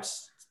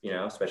tribes,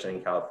 especially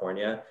in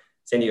California.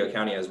 San Diego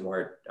County has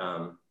more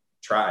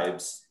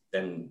tribes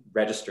than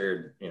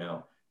registered,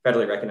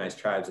 federally recognized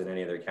tribes in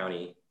any other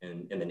county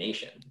in the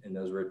nation. And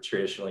those were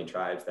traditionally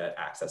tribes that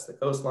access the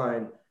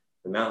coastline,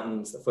 the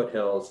mountains, the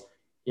foothills,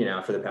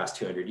 for the past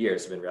 200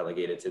 years have been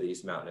relegated to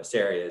these mountainous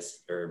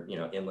areas or,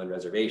 inland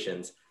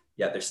reservations,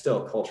 yet there's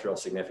still cultural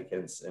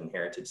significance and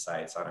heritage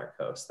sites on our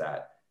coast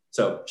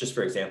so just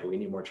for example, we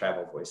need more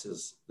tribal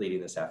voices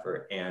leading this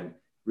effort and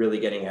really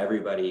getting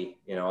everybody,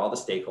 all the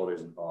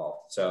stakeholders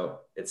involved. So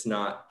it's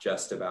not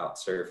just about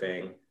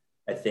surfing.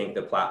 I think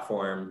the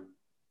platform,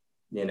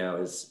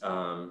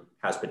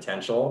 has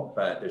potential,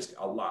 but there's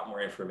a lot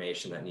more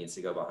information that needs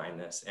to go behind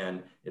this,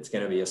 and it's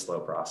going to be a slow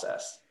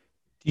process.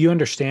 Do you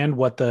understand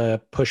what the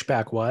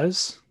pushback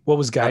was? What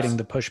was guiding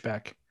the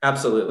pushback?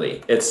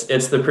 Absolutely.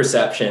 It's the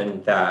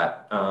perception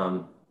that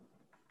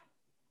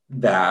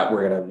that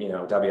we're going to,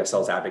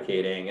 WSL is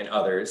advocating, and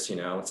others,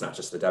 it's not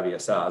just the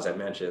WSL, as I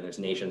mentioned, there's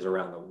nations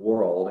around the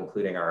world,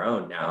 including our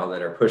own now,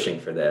 that are pushing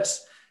for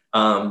this.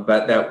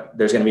 But that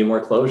there's going to be more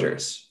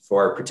closures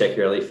for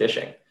particularly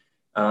fishing.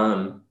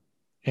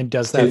 And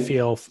does that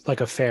feel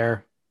like a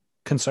fair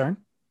concern?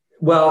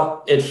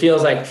 Well, it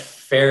feels like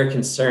fair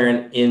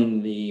concern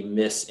in the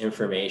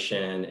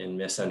misinformation and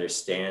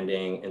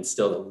misunderstanding and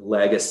still the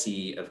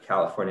legacy of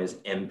California's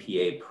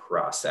MPA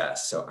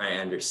process. So I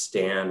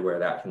understand where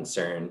that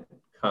concern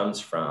comes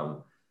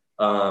from.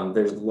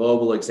 There's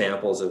global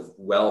examples of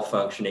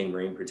well-functioning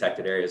marine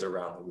protected areas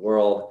around the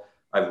world.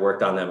 I've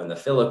worked on them in the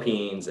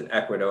Philippines and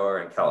Ecuador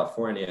and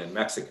California and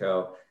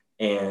Mexico.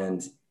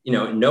 And,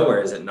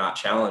 nowhere is it not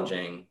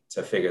challenging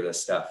to figure this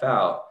stuff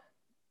out.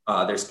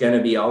 There's going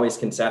to be always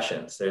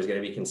concessions. There's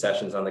going to be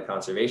concessions on the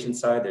conservation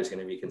side. There's going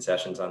to be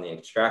concessions on the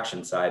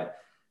extraction side.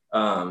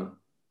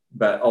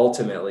 But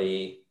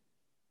ultimately,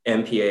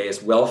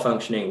 MPA's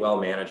well-functioning,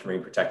 well-managed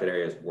marine protected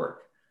areas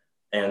work.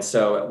 And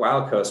so at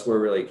Wildcoast, we're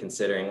really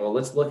considering, well,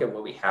 let's look at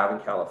what we have in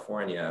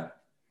California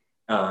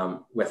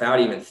without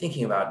even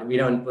thinking about,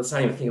 let's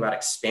not even think about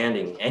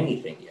expanding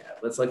anything yet.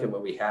 Let's look at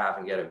what we have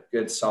and get a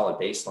good solid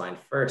baseline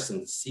first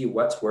and see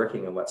what's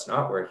working and what's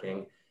not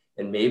working.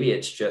 And maybe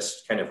it's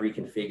just kind of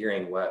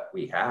reconfiguring what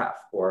we have,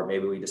 or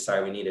maybe we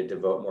decide we need to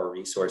devote more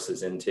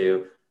resources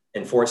into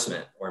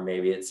enforcement, or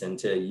maybe it's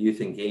into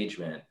youth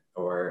engagement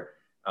or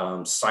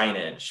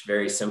signage,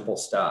 very simple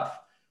stuff.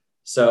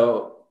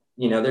 So,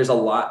 there's a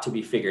lot to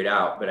be figured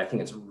out, but I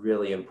think it's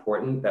really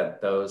important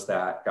that those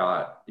that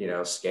got,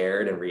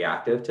 scared and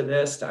reactive to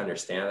this, to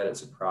understand that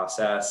it's a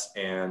process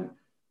and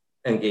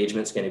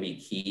engagement's going to be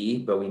key,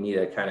 but we need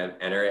to kind of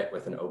enter it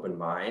with an open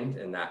mind.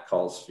 And that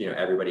calls,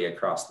 everybody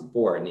across the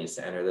board needs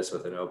to enter this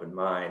with an open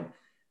mind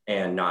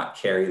and not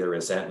carry the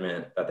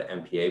resentment that the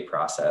MPA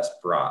process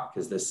brought,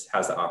 because this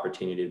has the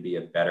opportunity to be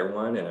a better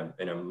one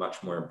and a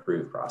much more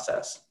improved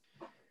process.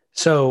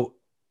 So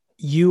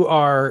you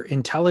are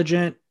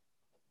intelligent,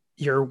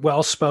 you're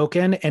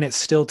well-spoken, and it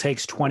still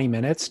takes 20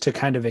 minutes to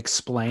kind of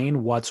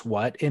explain what's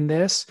what in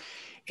this.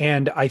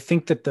 And I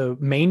think that the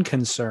main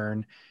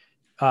concern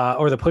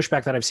or the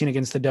pushback that I've seen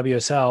against the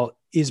WSL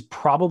is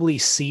probably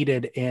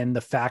seated in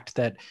the fact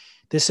that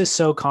this is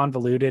so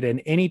convoluted,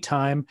 and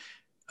anytime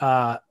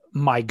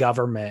my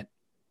government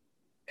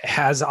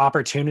has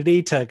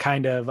opportunity to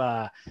kind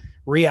of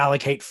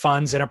reallocate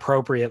funds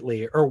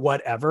inappropriately or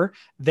whatever,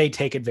 they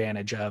take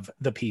advantage of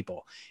the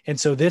people. And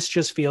so this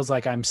just feels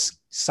like I'm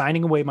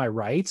signing away my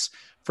rights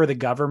for the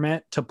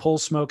government to pull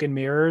smoke and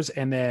mirrors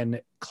and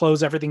then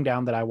close everything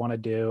down that I want to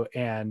do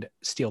and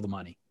steal the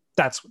money.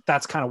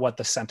 That's kind of what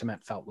the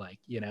sentiment felt like,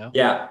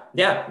 Yeah.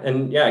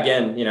 And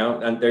again,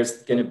 and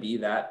there's going to be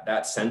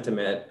that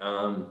sentiment.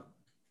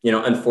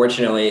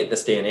 Unfortunately, at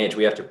this day and age,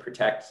 we have to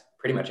protect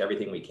pretty much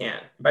everything we can.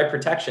 By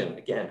protection,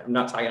 again, I'm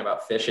not talking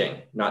about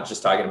fishing, not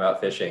just talking about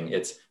fishing.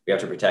 We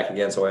have to protect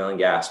against oil and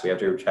gas. We have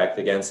to protect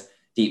against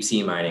deep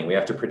sea mining. We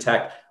have to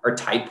protect our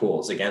tide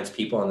pools against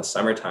people in the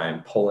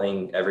summertime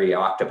pulling every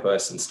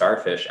octopus and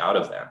starfish out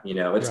of them.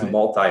 It's right.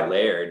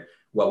 Multi-layered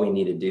what we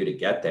need to do to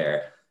get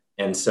there.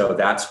 And so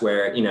that's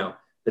where,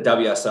 the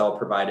WSL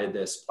provided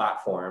this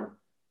platform.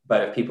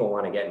 But if people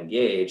want to get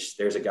engaged,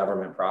 there's a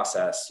government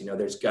process.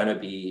 There's going to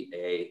be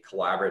a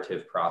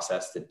collaborative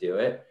process to do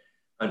it.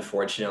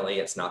 Unfortunately,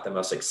 it's not the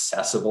most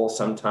accessible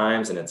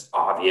sometimes, and it's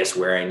obvious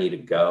where I need to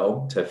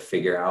go to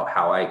figure out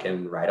how I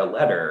can write a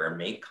letter or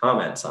make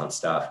comments on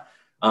stuff.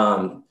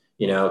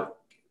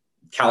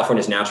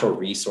 California's Natural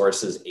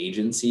Resources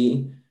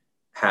Agency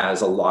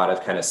has a lot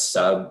of kind of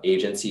sub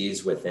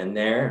agencies within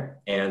there.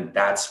 And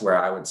that's where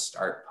I would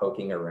start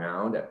poking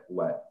around at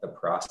what the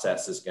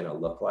process is going to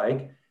look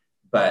like.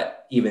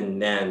 But even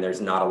then,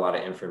 there's not a lot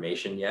of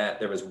information yet.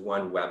 There was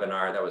one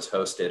webinar that was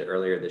hosted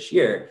earlier this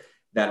year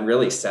that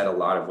really said a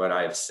lot of what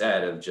I've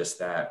said, of just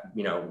that,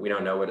 we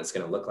don't know what it's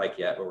going to look like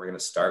yet, but we're going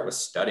to start with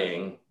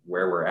studying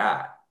where we're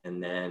at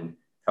and then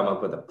come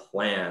up with a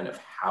plan of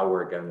how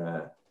we're going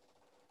to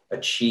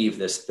achieve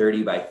this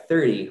 30 by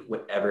 30,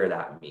 whatever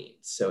that means.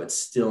 So it's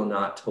still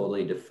not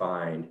totally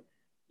defined,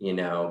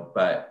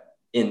 but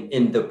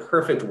in the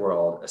perfect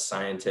world, a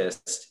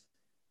scientist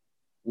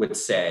would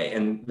say,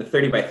 and the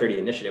 30 by 30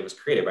 initiative was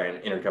created by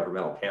an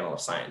intergovernmental panel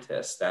of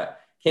scientists that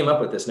came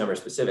up with this number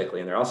specifically,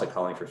 and they're also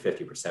calling for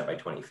 50% by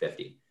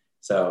 2050.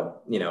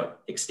 So,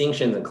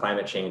 extinctions and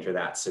climate change are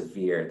that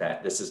severe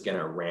that this is going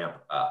to ramp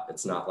up.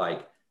 It's not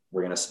like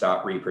we're going to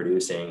stop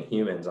reproducing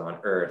humans on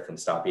Earth and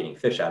stop eating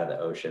fish out of the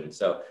ocean.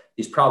 So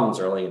these problems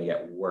are only going to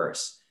get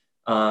worse.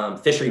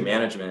 Fishery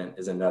management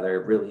is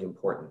another really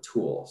important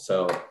tool.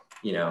 So,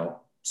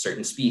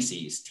 certain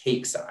species,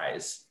 take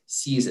size,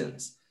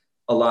 seasons.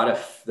 A lot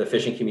of the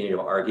fishing community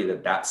will argue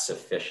that that's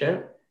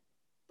sufficient,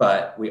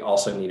 but we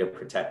also need to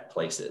protect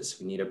places.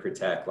 We need to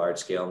protect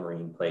large-scale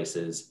marine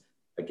places.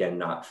 Again,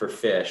 not for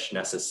fish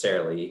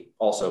necessarily,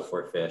 also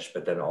for fish,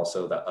 but then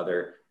also the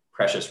other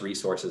precious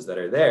resources that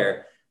are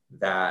there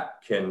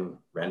that can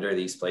render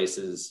these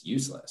places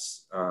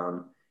useless.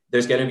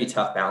 There's going to be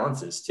tough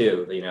balances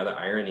too. The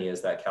irony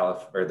is that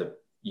the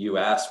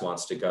US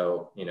wants to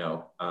go,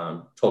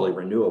 totally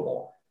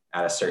renewable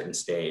at a certain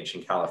stage,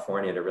 in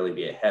California to really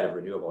be ahead of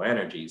renewable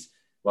energies.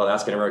 Well,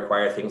 that's going to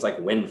require things like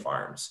wind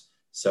farms.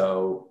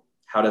 So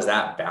how does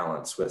that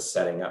balance with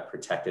setting up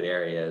protected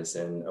areas?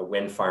 And a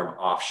wind farm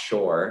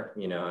offshore,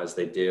 as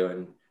they do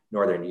in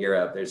Northern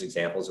Europe, there's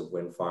examples of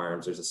wind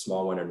farms. There's a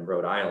small one in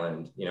Rhode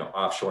Island,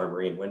 offshore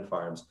marine wind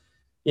farms.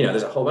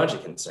 There's a whole bunch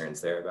of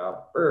concerns there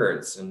about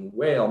birds and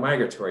whale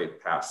migratory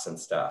paths and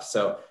stuff.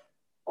 So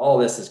all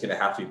this is going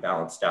to have to be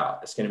balanced out.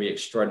 It's going to be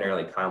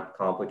extraordinarily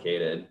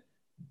complicated,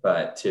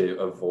 but to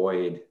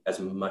avoid as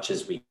much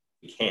as we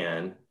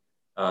can,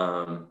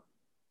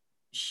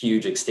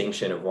 huge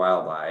extinction of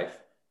wildlife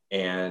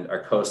and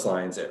our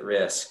coastlines at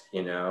risk,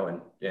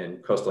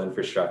 and coastal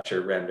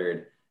infrastructure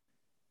rendered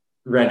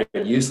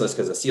rendered useless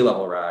because of sea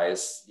level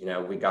rise,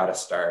 we got to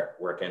start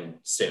working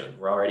soon.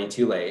 We're already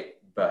too late,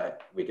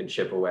 but we can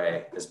chip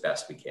away as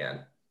best we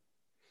can.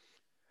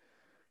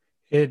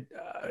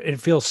 It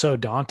feels so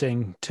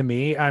daunting to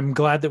me. I'm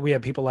glad that we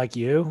have people like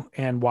you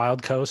and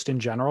Wildcoast in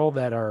general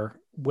that are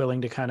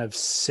willing to kind of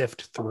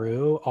sift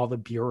through all the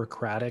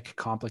bureaucratic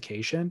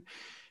complication,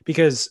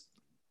 because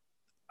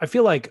I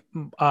feel like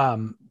I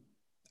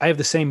have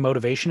the same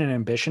motivation and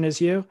ambition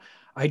as you.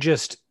 I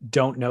just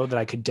don't know that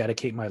I could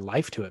dedicate my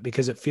life to it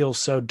because it feels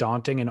so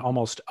daunting and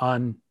almost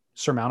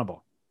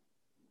unsurmountable.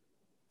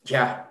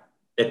 Yeah,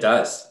 it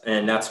does.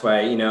 And that's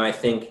why, I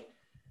think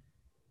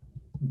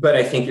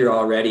you're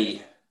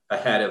already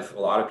ahead of a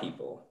lot of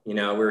people.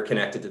 We're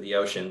connected to the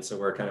ocean, so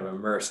we're kind of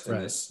immersed in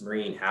this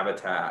marine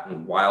habitat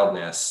and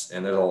wildness.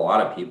 And there's a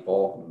lot of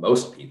people,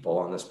 most people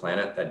on this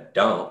planet, that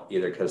don't,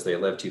 either because they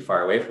live too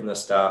far away from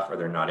this stuff, or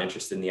they're not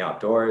interested in the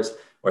outdoors,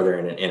 or they're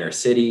in an inner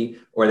city,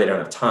 or they don't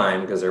have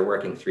time because they're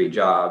working 3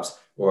 jobs,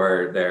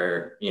 or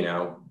they're,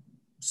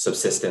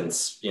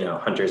 subsistence,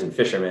 hunters and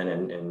fishermen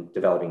in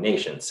developing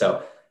nations.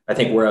 So I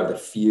think we're of the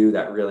few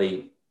that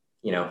really,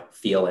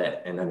 feel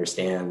it and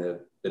understand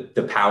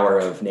the power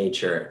of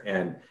nature.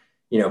 And,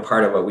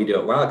 part of what we do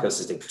at Wildcoast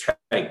is to try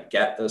to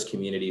get those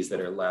communities that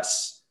are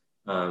less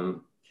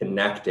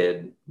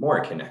connected, more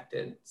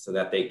connected, so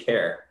that they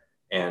care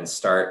and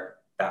start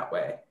that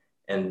way.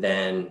 And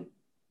then,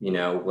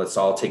 let's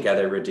all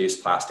together reduce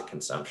plastic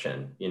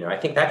consumption. I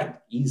think that could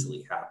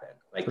easily happen.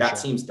 Like, that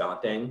seems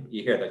daunting.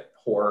 You hear the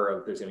horror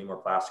of there's gonna be more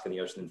plastic in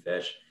the ocean than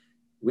fish.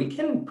 We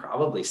can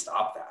probably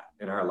stop that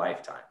in our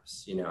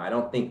lifetimes. I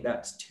don't think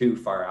that's too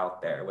far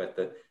out there. With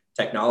the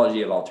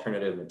technology of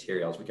alternative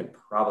materials, we can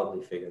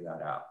probably figure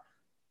that out.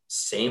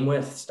 Same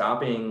with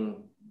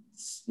stopping,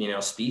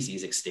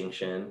 species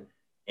extinction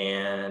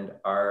and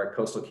our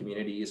coastal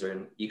communities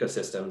or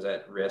ecosystems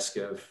at risk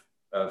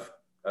of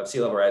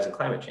sea level rise and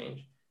climate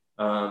change.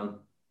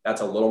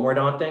 That's a little more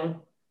daunting,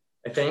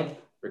 I think.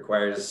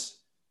 Requires,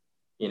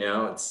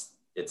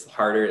 it's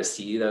harder to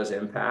see those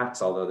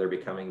impacts, although they're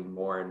becoming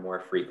more and more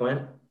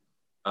frequent.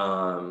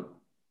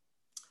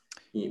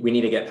 We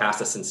need to get past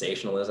the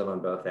sensationalism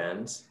on both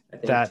ends, I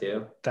think,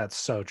 too. That's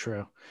so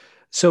true.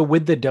 So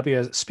with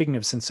speaking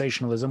of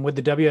sensationalism, with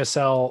the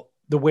WSL,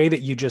 the way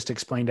that you just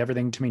explained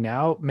everything to me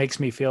now makes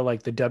me feel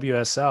like the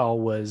WSL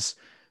was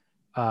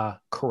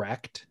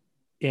correct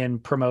in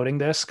promoting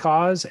this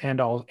cause and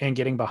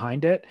getting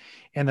behind it,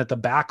 and that the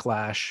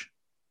backlash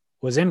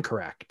was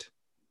incorrect.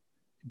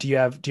 Do you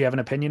have an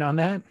opinion on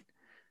that?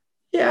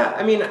 Yeah,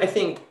 I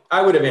think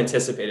I would have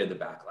anticipated the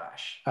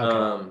backlash.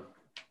 Okay.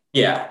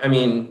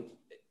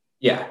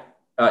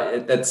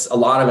 That's a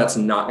lot of that's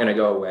not going to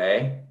go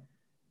away,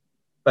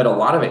 but a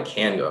lot of it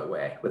can go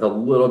away with a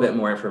little bit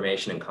more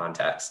information and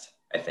context,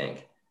 I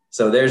think.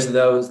 So there's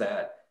those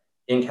that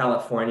in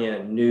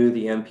California knew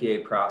the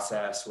MPA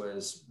process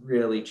was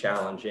really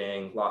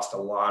challenging, lost a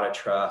lot of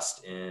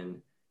trust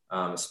in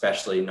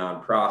especially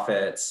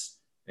nonprofits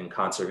and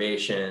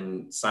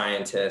conservation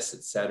scientists,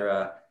 et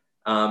cetera.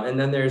 And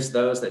then there's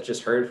those that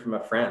just heard from a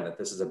friend that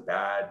this is a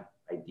bad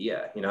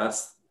idea.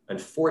 That's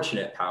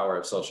unfortunate power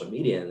of social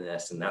media in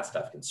this, and that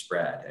stuff can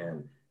spread.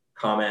 And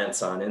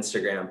comments on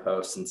Instagram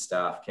posts and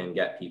stuff can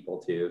get people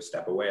to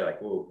step away,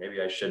 like, "Whoa, maybe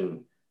I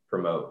shouldn't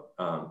promote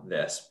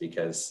this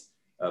because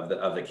of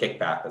the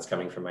kickback that's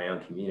coming from my own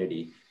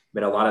community."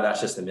 But a lot of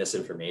that's just the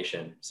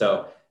misinformation.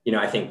 So,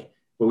 I think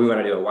what we want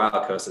to do at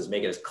Wildcoast is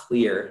make it as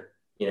clear,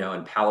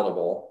 and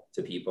palatable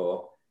to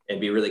people, and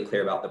be really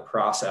clear about the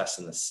process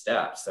and the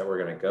steps that we're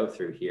going to go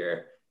through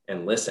here,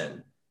 and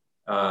listen.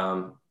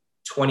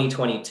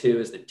 2022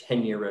 is the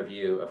 10-year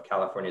review of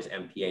California's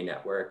MPA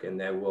network, and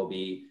there will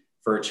be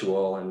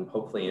virtual and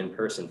hopefully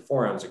in-person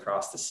forums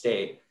across the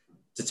state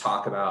to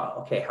talk about,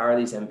 okay, how are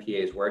these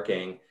MPAs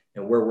working?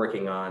 And we're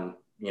working on,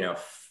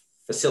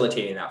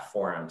 facilitating that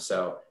forum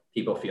so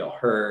people feel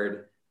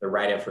heard, the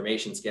right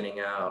information's getting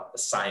out, the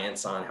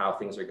science on how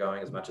things are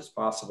going as much as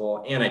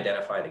possible, and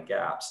identify the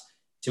gaps.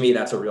 To me,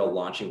 that's a real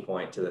launching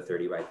point to the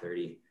 30 by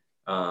 30.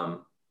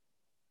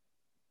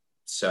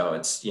 So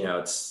it's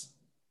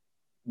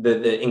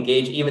the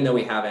engage, even though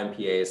we have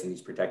MPAs in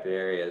these protected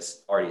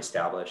areas already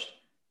established,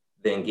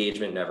 the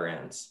engagement never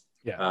ends.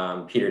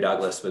 Yeah. Peter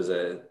Douglas was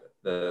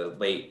the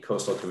late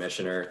coastal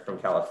commissioner from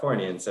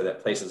California, and said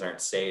that places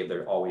aren't saved,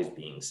 they're always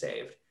being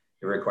saved.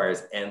 It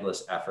requires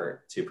endless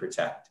effort to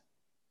protect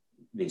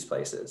these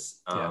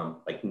places.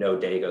 Like, no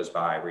day goes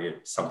by where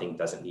something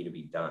doesn't need to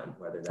be done,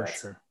 whether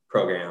that's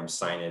programs,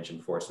 signage,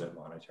 enforcement,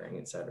 monitoring,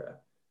 et cetera.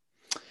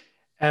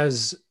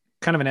 As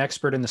kind of an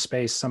expert in the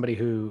space, somebody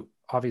who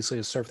obviously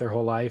has surfed their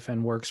whole life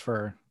and works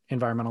for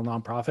environmental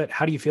nonprofit,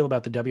 how do you feel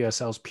about the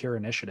WSL's Pure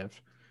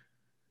initiative?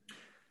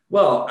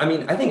 Well,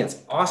 I think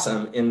it's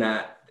awesome in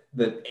that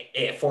the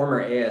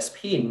former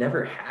ASP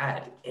never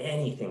had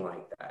anything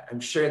like that. I'm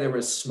sure there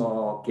was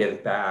small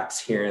give backs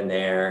here and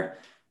there.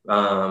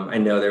 I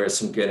know there was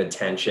some good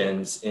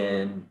intentions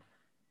in,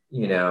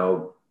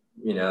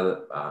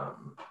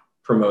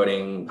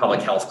 promoting public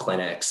health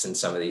clinics in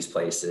some of these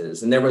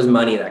places. And there was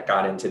money that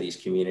got into these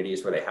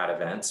communities where they had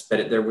events,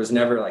 but there was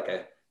never like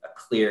a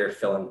clear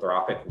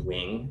philanthropic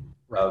wing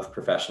of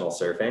professional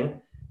surfing.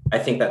 I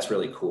think that's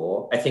really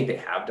cool. I think they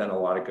have done a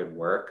lot of good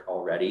work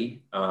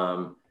already.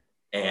 And,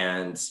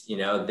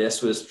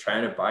 this was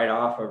trying to bite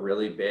off a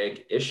really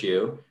big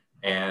issue.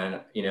 And,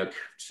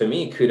 to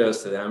me,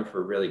 kudos to them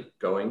for really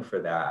going for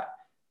that.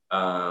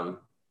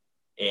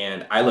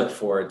 And I look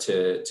forward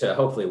to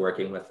hopefully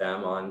working with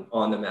them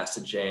on the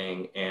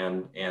messaging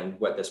and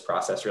what this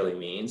process really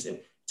means, and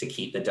to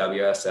keep the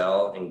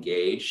WSL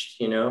engaged,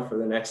 for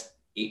the next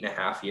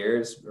 8.5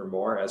 years or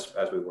more as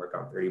we work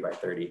on 30 by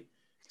 30.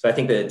 So I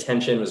think the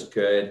intention was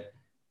good.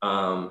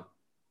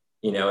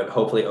 It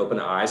hopefully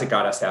opened the eyes. It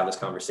got us to have this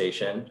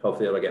conversation.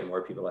 Hopefully it'll get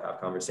more people to have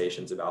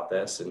conversations about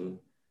this. And,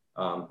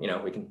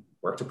 we can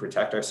work to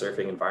protect our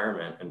surfing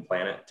environment and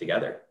planet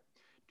together.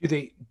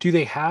 Do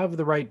they have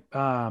the right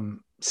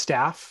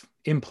staff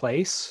in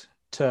place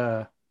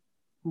to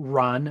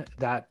run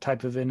that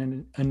type of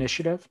an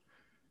initiative?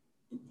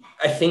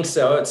 I think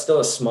so. It's still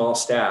a small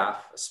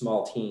staff, a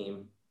small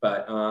team,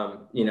 but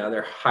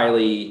they're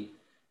highly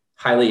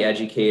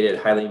educated,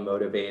 highly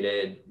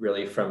motivated,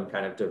 really from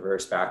kind of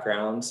diverse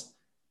backgrounds.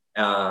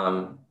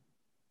 I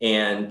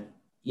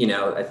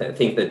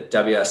think that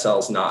WSL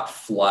is not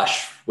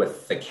flush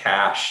with the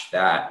cash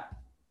that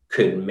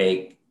could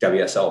make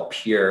WSL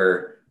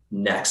pure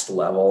next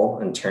level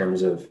in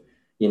terms of,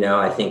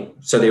 I think,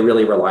 so they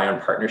really rely on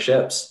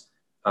partnerships,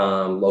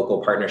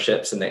 local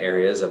partnerships in the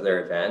areas of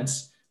their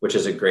events, which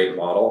is a great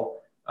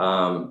model.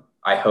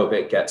 I hope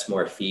it gets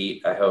more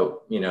feet. I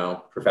hope,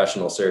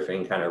 professional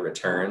surfing kind of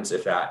returns,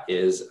 if that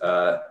is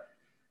a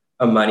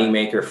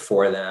moneymaker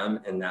for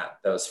them, and that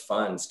those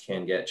funds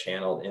can get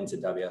channeled into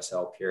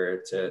WSL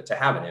Pure to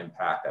have an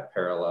impact that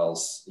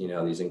parallels,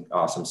 these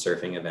awesome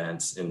surfing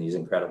events in these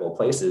incredible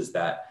places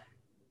that,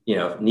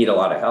 need a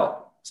lot of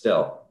help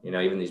still,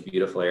 even these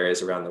beautiful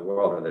areas around the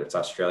world, whether it's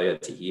Australia,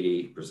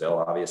 Tahiti,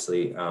 Brazil,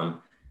 obviously,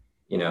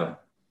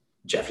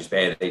 Jeffreys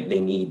Bay,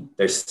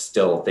 there's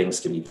still things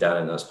to be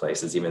done in those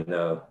places, even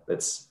though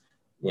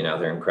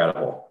they're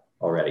incredible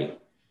already.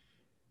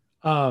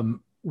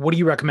 What do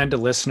you recommend to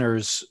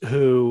listeners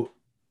who,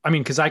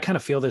 because I kind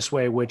of feel this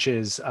way, which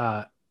is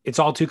it's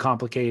all too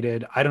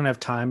complicated. I don't have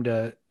time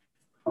to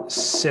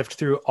sift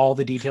through all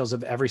the details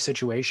of every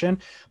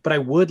situation, but I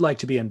would like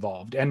to be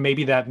involved. And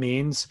maybe that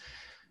means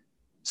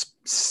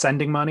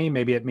sending money.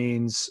 Maybe it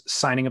means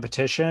signing a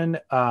petition.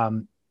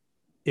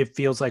 It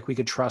feels like we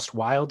could trust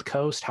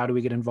Wildcoast. How do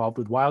we get involved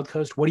with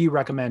Wildcoast? What do you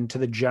recommend to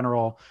the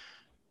general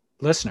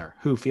listener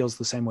who feels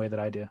the same way that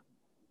I do?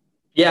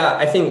 Yeah,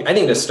 I think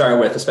to start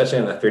with, especially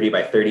on the 30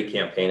 by 30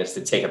 campaign, is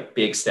to take a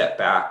big step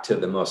back to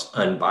the most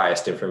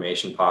unbiased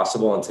information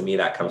possible. And to me,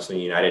 that comes from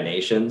the United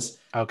Nations.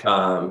 Okay.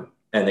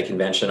 And the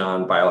Convention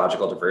on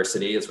Biological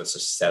Diversity is what's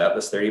just set up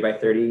this 30 by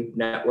 30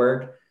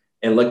 network.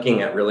 And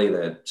looking at really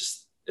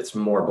it's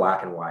more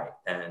black and white.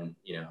 And,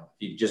 if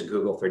you just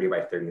Google 30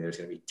 by 30, there's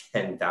going to be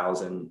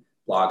 10,000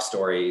 blog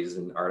stories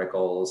and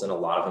articles, and a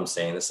lot of them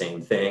saying the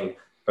same thing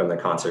from the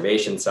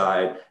conservation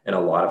side, and a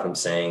lot of them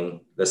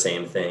saying the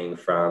same thing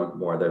from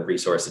more the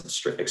resource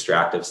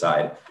extractive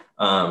side.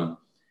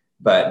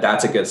 But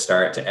that's a good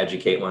start to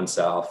educate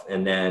oneself.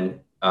 And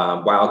then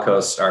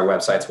Wildcoast, our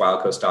website's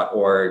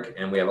wildcoast.org,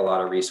 and we have a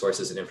lot of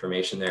resources and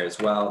information there as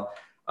well.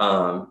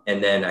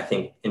 And then I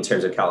think in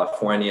terms of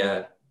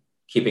California,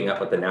 keeping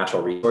up with the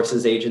Natural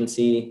Resources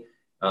Agency,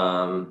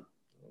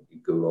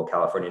 Google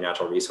California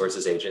Natural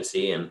Resources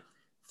Agency, and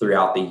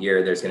throughout the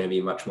year, there's going to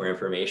be much more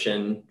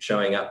information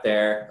showing up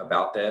there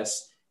about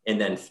this.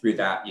 And then through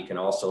that, you can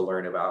also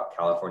learn about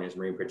California's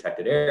marine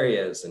protected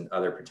areas and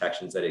other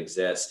protections that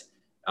exist,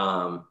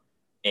 and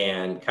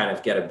kind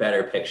of get a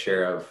better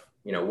picture of,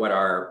 what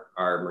are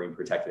our marine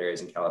protected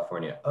areas in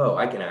California? Oh,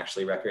 I can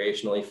actually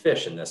recreationally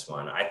fish in this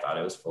one. I thought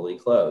it was fully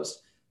closed.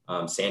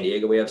 San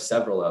Diego, we have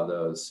several of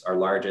those. Our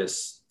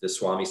largest, the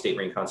Swami State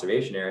Marine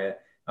Conservation Area,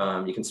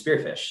 you can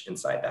spearfish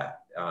inside that.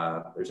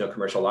 There's no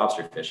commercial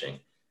lobster fishing.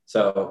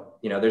 So,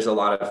 there's a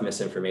lot of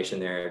misinformation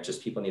there.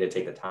 Just people need to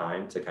take the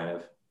time to kind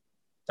of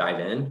dive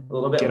in a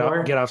little bit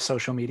more. Get off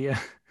social media.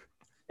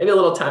 Maybe a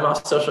little time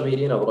off social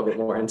media and a little bit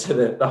more into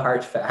the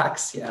hard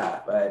facts.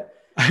 Yeah. But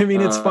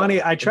it's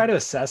funny. I try to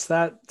assess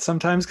that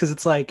sometimes because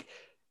it's like,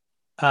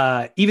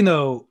 even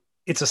though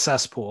it's a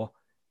cesspool,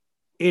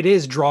 it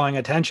is drawing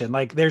attention.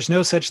 Like there's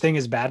no such thing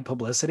as bad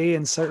publicity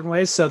in certain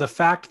ways. So the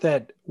fact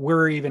that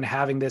we're even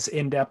having this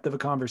in-depth of a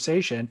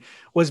conversation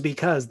was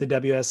because the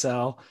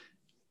WSL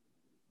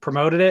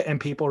promoted it and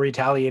people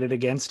retaliated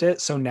against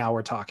it. So now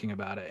we're talking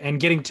about it and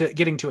getting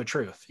to a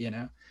truth,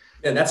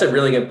 And that's a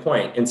really good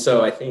point. And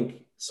so I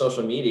think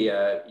social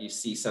media, you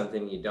see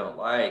something you don't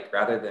like,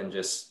 rather than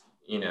just,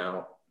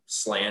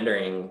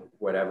 slandering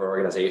whatever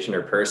organization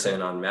or person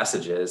on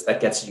messages,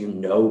 that gets you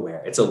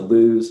nowhere. It's a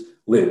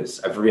lose-lose.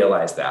 I've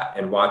realized that.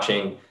 And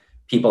watching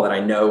people that I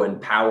know in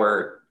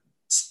power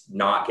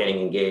not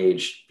getting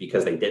engaged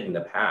because they did in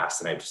the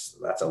past. And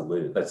that's a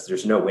lose.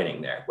 There's no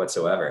winning there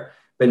whatsoever.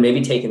 but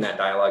maybe taking that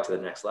dialogue to the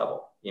next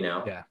level. You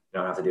don't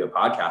have to do a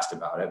podcast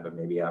about it, but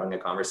maybe having a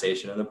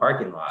conversation in the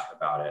parking lot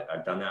about it.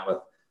 I've done that with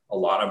a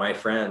lot of my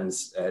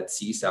friends at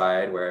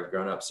Seaside, where I've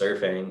grown up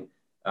surfing,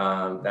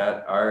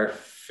 that are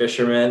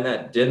fishermen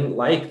that didn't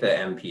like the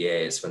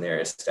MPAs when they were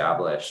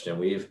established. And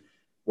we've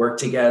worked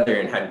together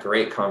and had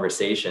great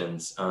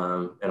conversations.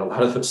 And a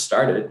lot of them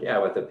started,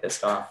 with a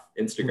pissed off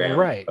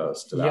Instagram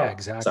post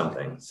about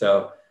something.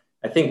 So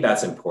I think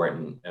that's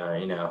important.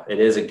 It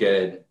is a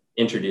good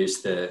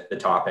introduce the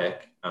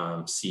topic,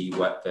 see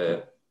what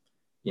the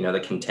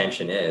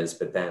contention is,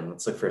 but then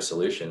let's look for a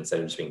solution instead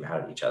of just being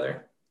mad at each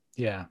other.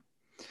 Yeah.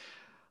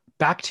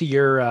 Back to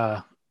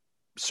your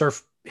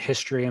surf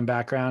history and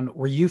background.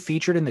 Were you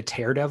featured in the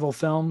Daredevil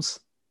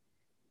films?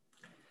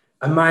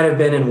 I might have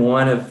been in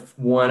one of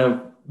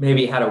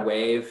maybe had a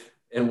wave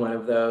in one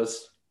of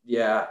those.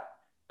 Yeah.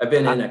 I've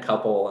been in a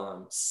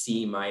couple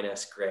C-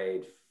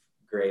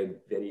 grade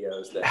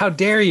videos. How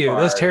dare you?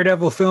 Those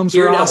Daredevil films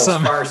were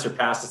awesome. Far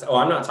surpasses. Oh,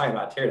 I'm not talking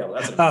about Daredevil.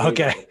 That's amazing.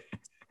 Okay.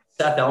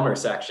 Seth Elmer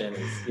section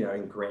is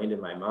ingrained in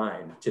my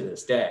mind to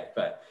this day,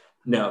 but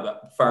no,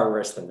 but far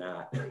worse than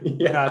that.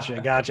 Yeah.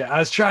 Gotcha. I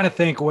was trying to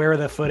think where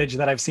the footage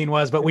that I've seen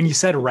was, but when you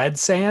said Red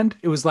Sand,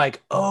 it was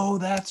like, oh,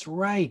 that's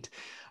right.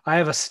 I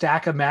have a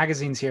stack of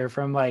magazines here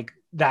from like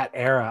that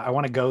era. I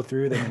want to go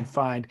through them and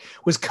find.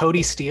 Was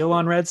Cody Steele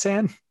on Red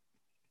Sand?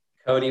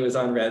 Cody was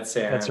on Red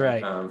Sand. That's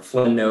right.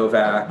 Flynn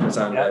Novak was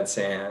on Red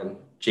Sand.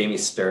 Jamie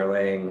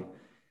Sterling,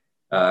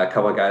 a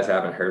couple of guys I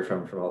haven't heard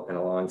from in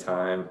a long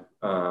time.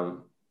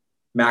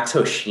 Max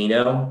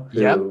Hoshino,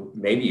 who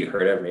maybe you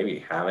heard of, maybe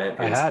you haven't.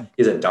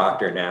 He's a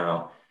doctor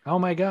now. Oh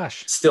my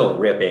gosh. Still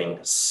ripping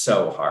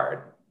so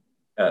hard.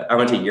 I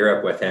went to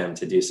Europe with him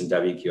to do some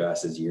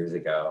WQSs years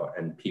ago,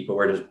 and people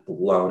were just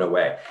blown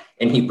away.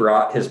 And he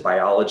brought his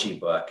biology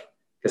book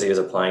because he was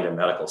applying to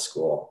medical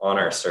school on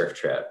our surf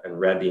trip and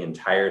read the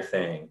entire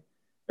thing,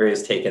 or he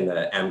was taking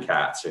the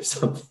MCATs or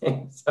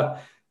something. So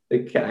the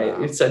guy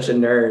is such a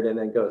nerd, and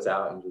then goes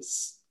out and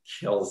just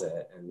kills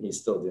it. And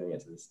he's still doing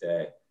it to this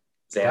day.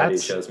 Xanadu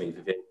shows me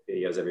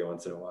videos every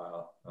once in a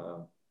while.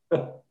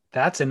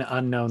 That's an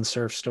unknown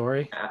surf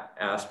story.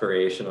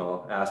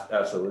 Aspirational.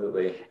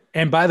 Absolutely.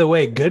 And by the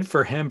way, good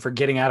for him for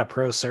getting out of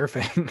pro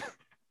surfing.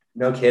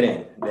 No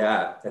kidding.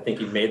 Yeah. I think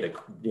he made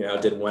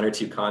did one or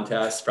two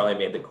contests, probably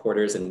made the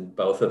quarters in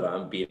both of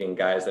them, beating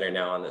guys that are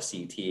now on the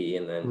CT,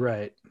 and then,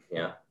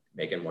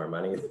 making more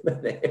money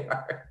than they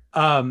are.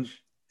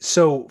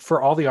 So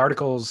for all the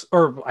articles,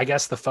 or I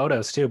guess the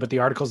photos too, but the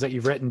articles that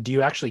you've written, do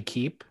you actually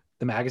keep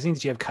the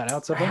magazines? Do you have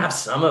cutouts of them? I have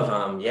some of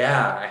them.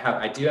 Yeah,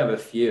 I do have a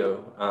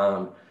few.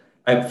 I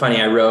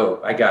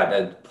got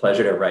the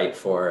pleasure to write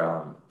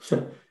for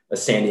a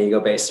San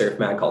Diego-based surf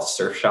mag called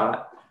Surf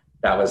Shot.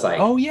 That was like,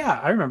 oh yeah,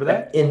 I remember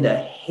that. In the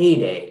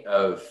heyday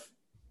of,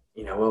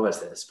 what was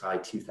this? Probably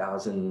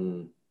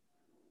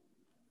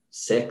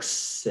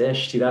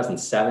 2006-ish,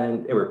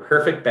 2007. They were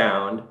perfect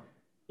bound,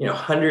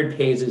 100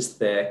 pages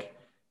thick.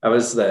 I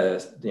was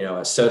the,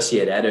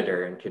 associate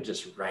editor and could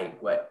just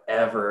write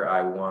whatever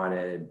I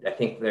wanted. I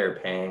think they were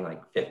paying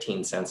like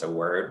 15 cents a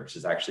word, which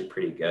is actually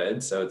pretty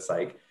good. So it's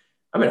like,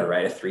 I'm going to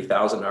write a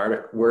 3,000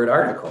 word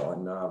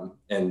article.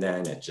 And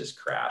then it just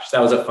crashed.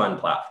 That was a fun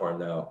platform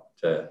though,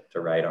 to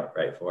write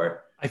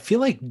for. I feel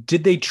like,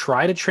 did they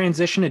try to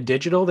transition to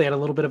digital? They had a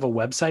little bit of a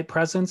website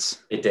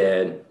presence. It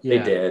did. Yeah.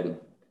 They did.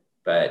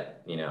 But,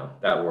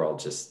 that world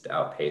just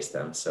outpaced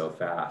them so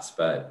fast.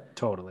 But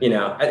totally,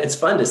 it's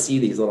fun to see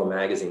these little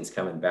magazines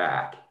coming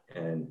back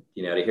and,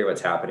 to hear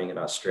what's happening in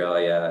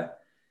Australia.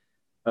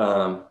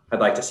 I'd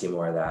like to see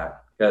more of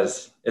that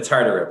because it's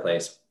hard to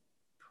replace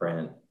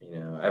print.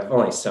 I've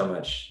only so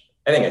much,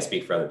 I think I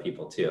speak for other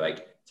people too.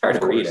 Like it's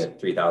hard to read a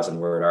 3,000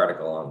 word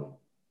article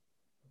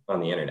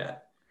on the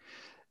internet.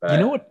 But,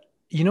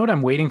 you know what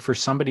I'm waiting for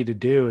somebody to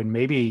do, and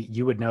maybe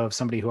you would know of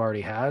somebody who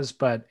already has,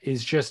 but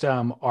is just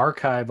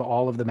archive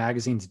all of the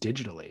magazines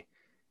digitally.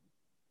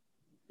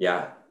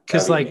 Yeah.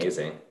 Because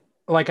amazing.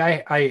 Like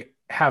I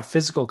have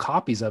physical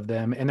copies of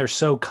them, and they're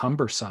so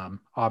cumbersome,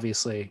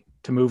 obviously,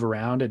 to move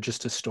around and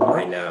just to store.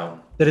 I know.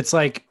 That it's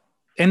like,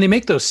 and they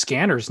make those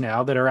scanners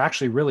now that are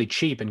actually really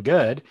cheap and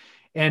good.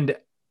 And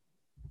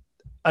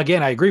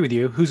again, I agree with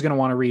you. Who's going to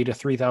want to read a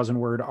 3,000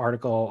 word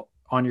article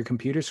on your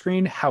computer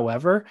screen?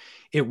 However,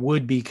 it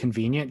would be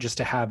convenient just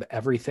to have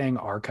everything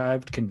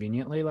archived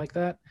conveniently like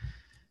that.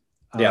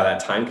 Yeah,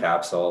 that time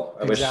capsule.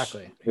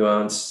 Exactly. Wish who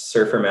owns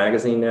Surfer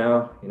Magazine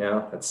now?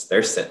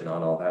 They're sitting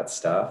on all that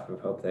stuff. I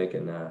hope they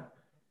can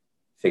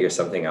figure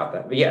something out.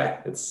 But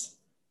yeah,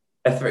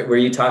 were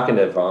you talking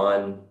to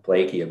Vaughn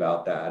Blakey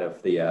about that?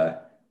 Of the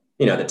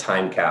the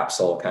time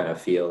capsule kind of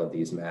feel of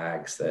these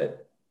mags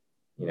that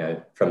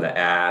from the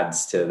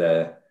ads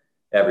to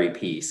every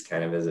piece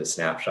kind of is a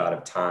snapshot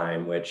of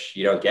time, which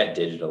you don't get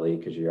digitally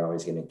because you're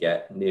always going to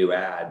get new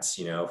ads,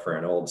 for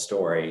an old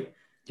story.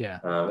 Yeah.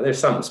 There's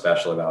something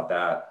special about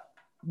that.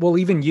 Well,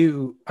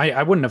 even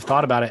I wouldn't have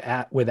thought about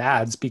it with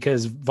ads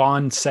because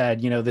Vaughn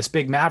said, this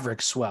big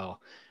Maverick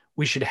swell,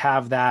 we should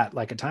have that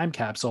like a time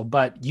capsule.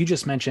 But you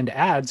just mentioned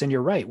ads, and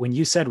you're right. When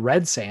you said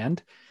Red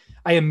Sand,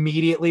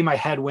 immediately, my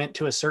head went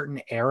to a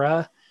certain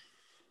era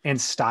and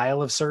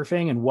style of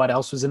surfing and what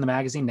else was in the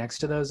magazine next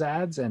to those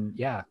ads. And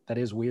yeah, that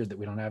is weird that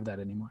we don't have that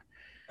anymore.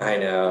 I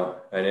know.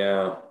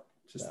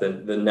 Just the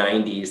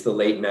 90s, the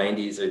late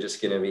 90s are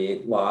just going to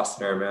be lost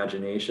in our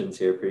imaginations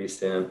here pretty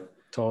soon.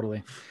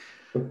 Totally.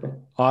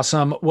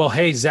 Awesome. Well,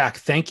 hey, Zach,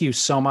 thank you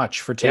so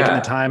much for taking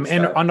the time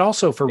and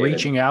also for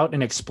reaching out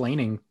and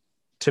explaining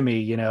to me,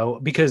 you know,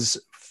 because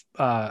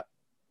I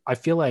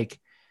feel like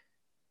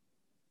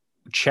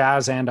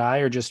Chaz and I,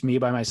 or just me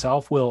by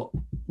myself,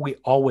 we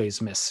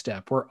always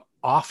misstep. We're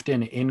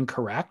often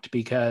incorrect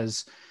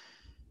because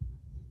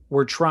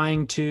we're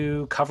trying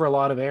to cover a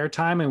lot of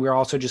airtime and we're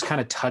also just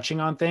kind of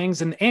touching on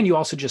things. And you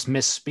also just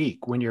misspeak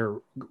when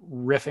you're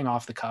riffing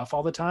off the cuff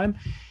all the time.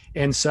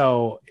 And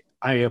so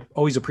I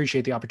always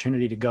appreciate the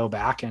opportunity to go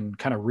back and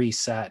kind of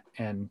reset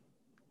and,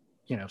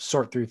 you know,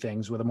 sort through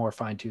things with a more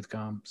fine tooth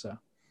comb. So.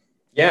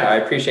 Yeah, I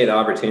appreciate the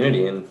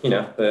opportunity. And, you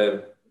know,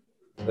 the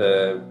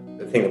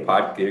thing,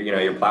 you know,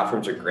 your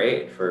platforms are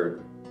great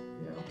for,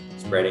 you know,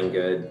 spreading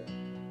good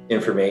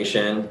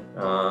information.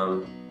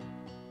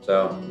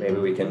 So maybe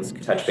we can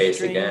touch base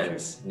again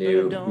as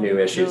new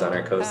issues on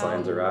our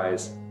coastlines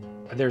arise.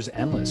 There's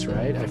endless,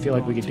 right? I feel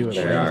like we could do it.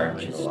 There are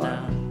a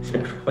lot.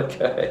 Really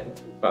good.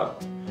 Well,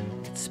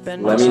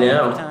 let me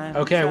know.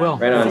 Okay, I will.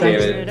 Right on,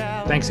 Thanks. David.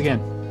 Thanks again.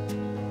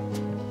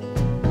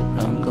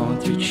 I'm going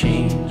through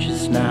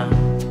changes now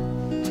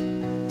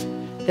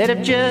that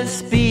have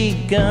just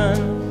begun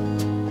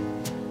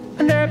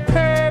under a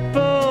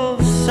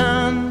purple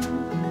sun.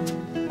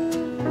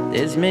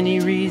 There's many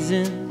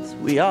reasons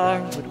we are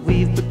what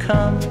we've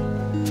become.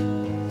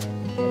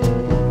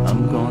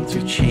 I'm going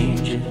through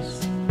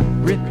changes,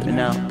 ripping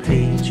out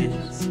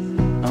pages.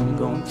 I'm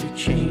going through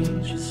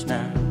changes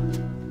now.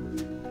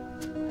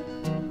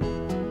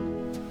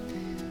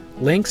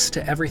 Links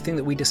to everything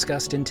that we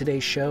discussed in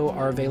today's show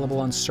are available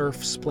on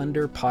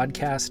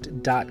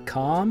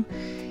surfsplendorpodcast.com.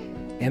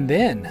 And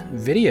then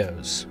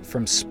videos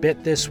from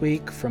Spit this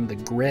week, from The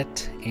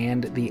Grit,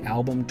 and the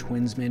album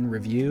Twinsman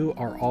Review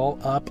are all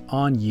up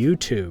on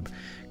YouTube.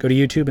 Go to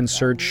YouTube and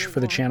search for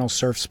the channel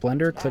Surf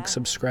Splendor. Click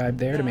subscribe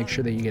there to make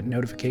sure that you get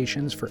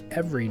notifications for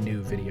every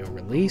new video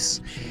release.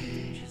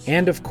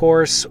 And of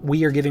course,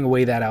 we are giving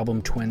away that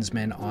album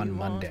Twinsman on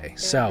Monday.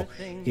 So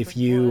if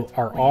you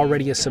are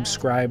already a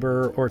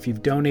subscriber or if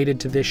you've donated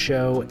to this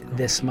show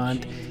this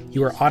month,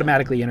 you are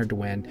automatically entered to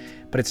win,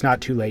 but it's not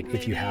too late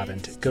if you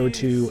haven't. Go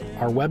to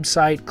our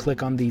website,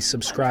 click on the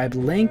subscribe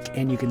link,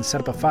 and you can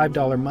set up a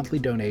 $5 monthly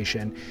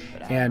donation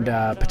and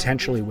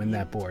potentially win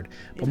that board.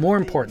 But more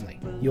importantly,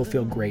 you'll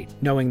feel great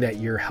knowing that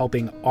you're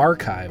helping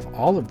archive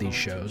all of these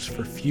shows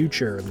for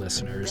future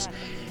listeners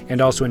and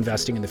also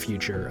investing in the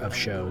future of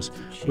shows,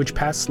 which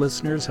past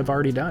listeners have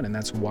already done, and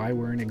that's why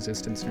we're in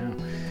existence now.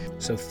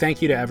 So thank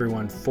you to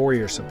everyone for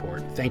your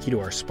support. Thank you to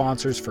our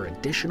sponsors for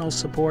additional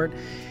support,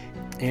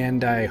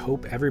 and I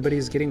hope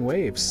everybody's getting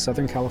waves.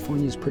 Southern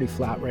California is pretty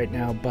flat right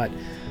now, but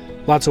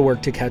lots of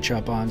work to catch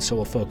up on, so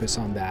we'll focus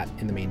on that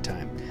in the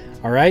meantime.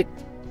 All right,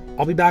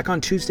 I'll be back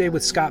on Tuesday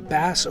with Scott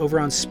Bass over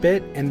on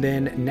Spit, and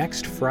then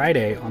next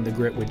Friday on The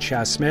Grit with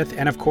Chaz Smith,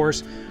 and of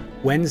course,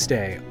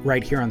 Wednesday,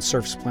 right here on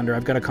Surf Splendor,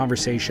 I've got a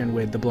conversation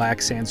with the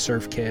Black Sand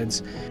Surf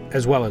Kids,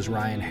 as well as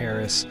Ryan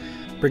Harris,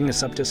 bringing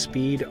us up to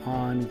speed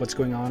on what's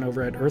going on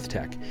over at Earth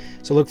Tech.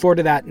 So look forward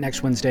to that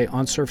next Wednesday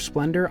on Surf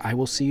Splendor. I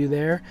will see you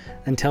there.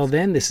 Until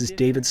then, this is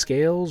David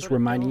Scales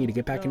reminding you to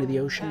get back into the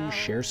ocean,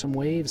 share some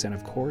waves, and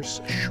of course,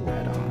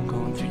 shred on. I'm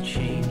going through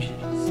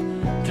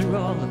changes, through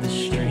all of the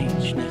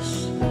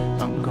strangeness.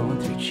 I'm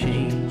going through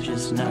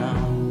changes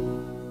now.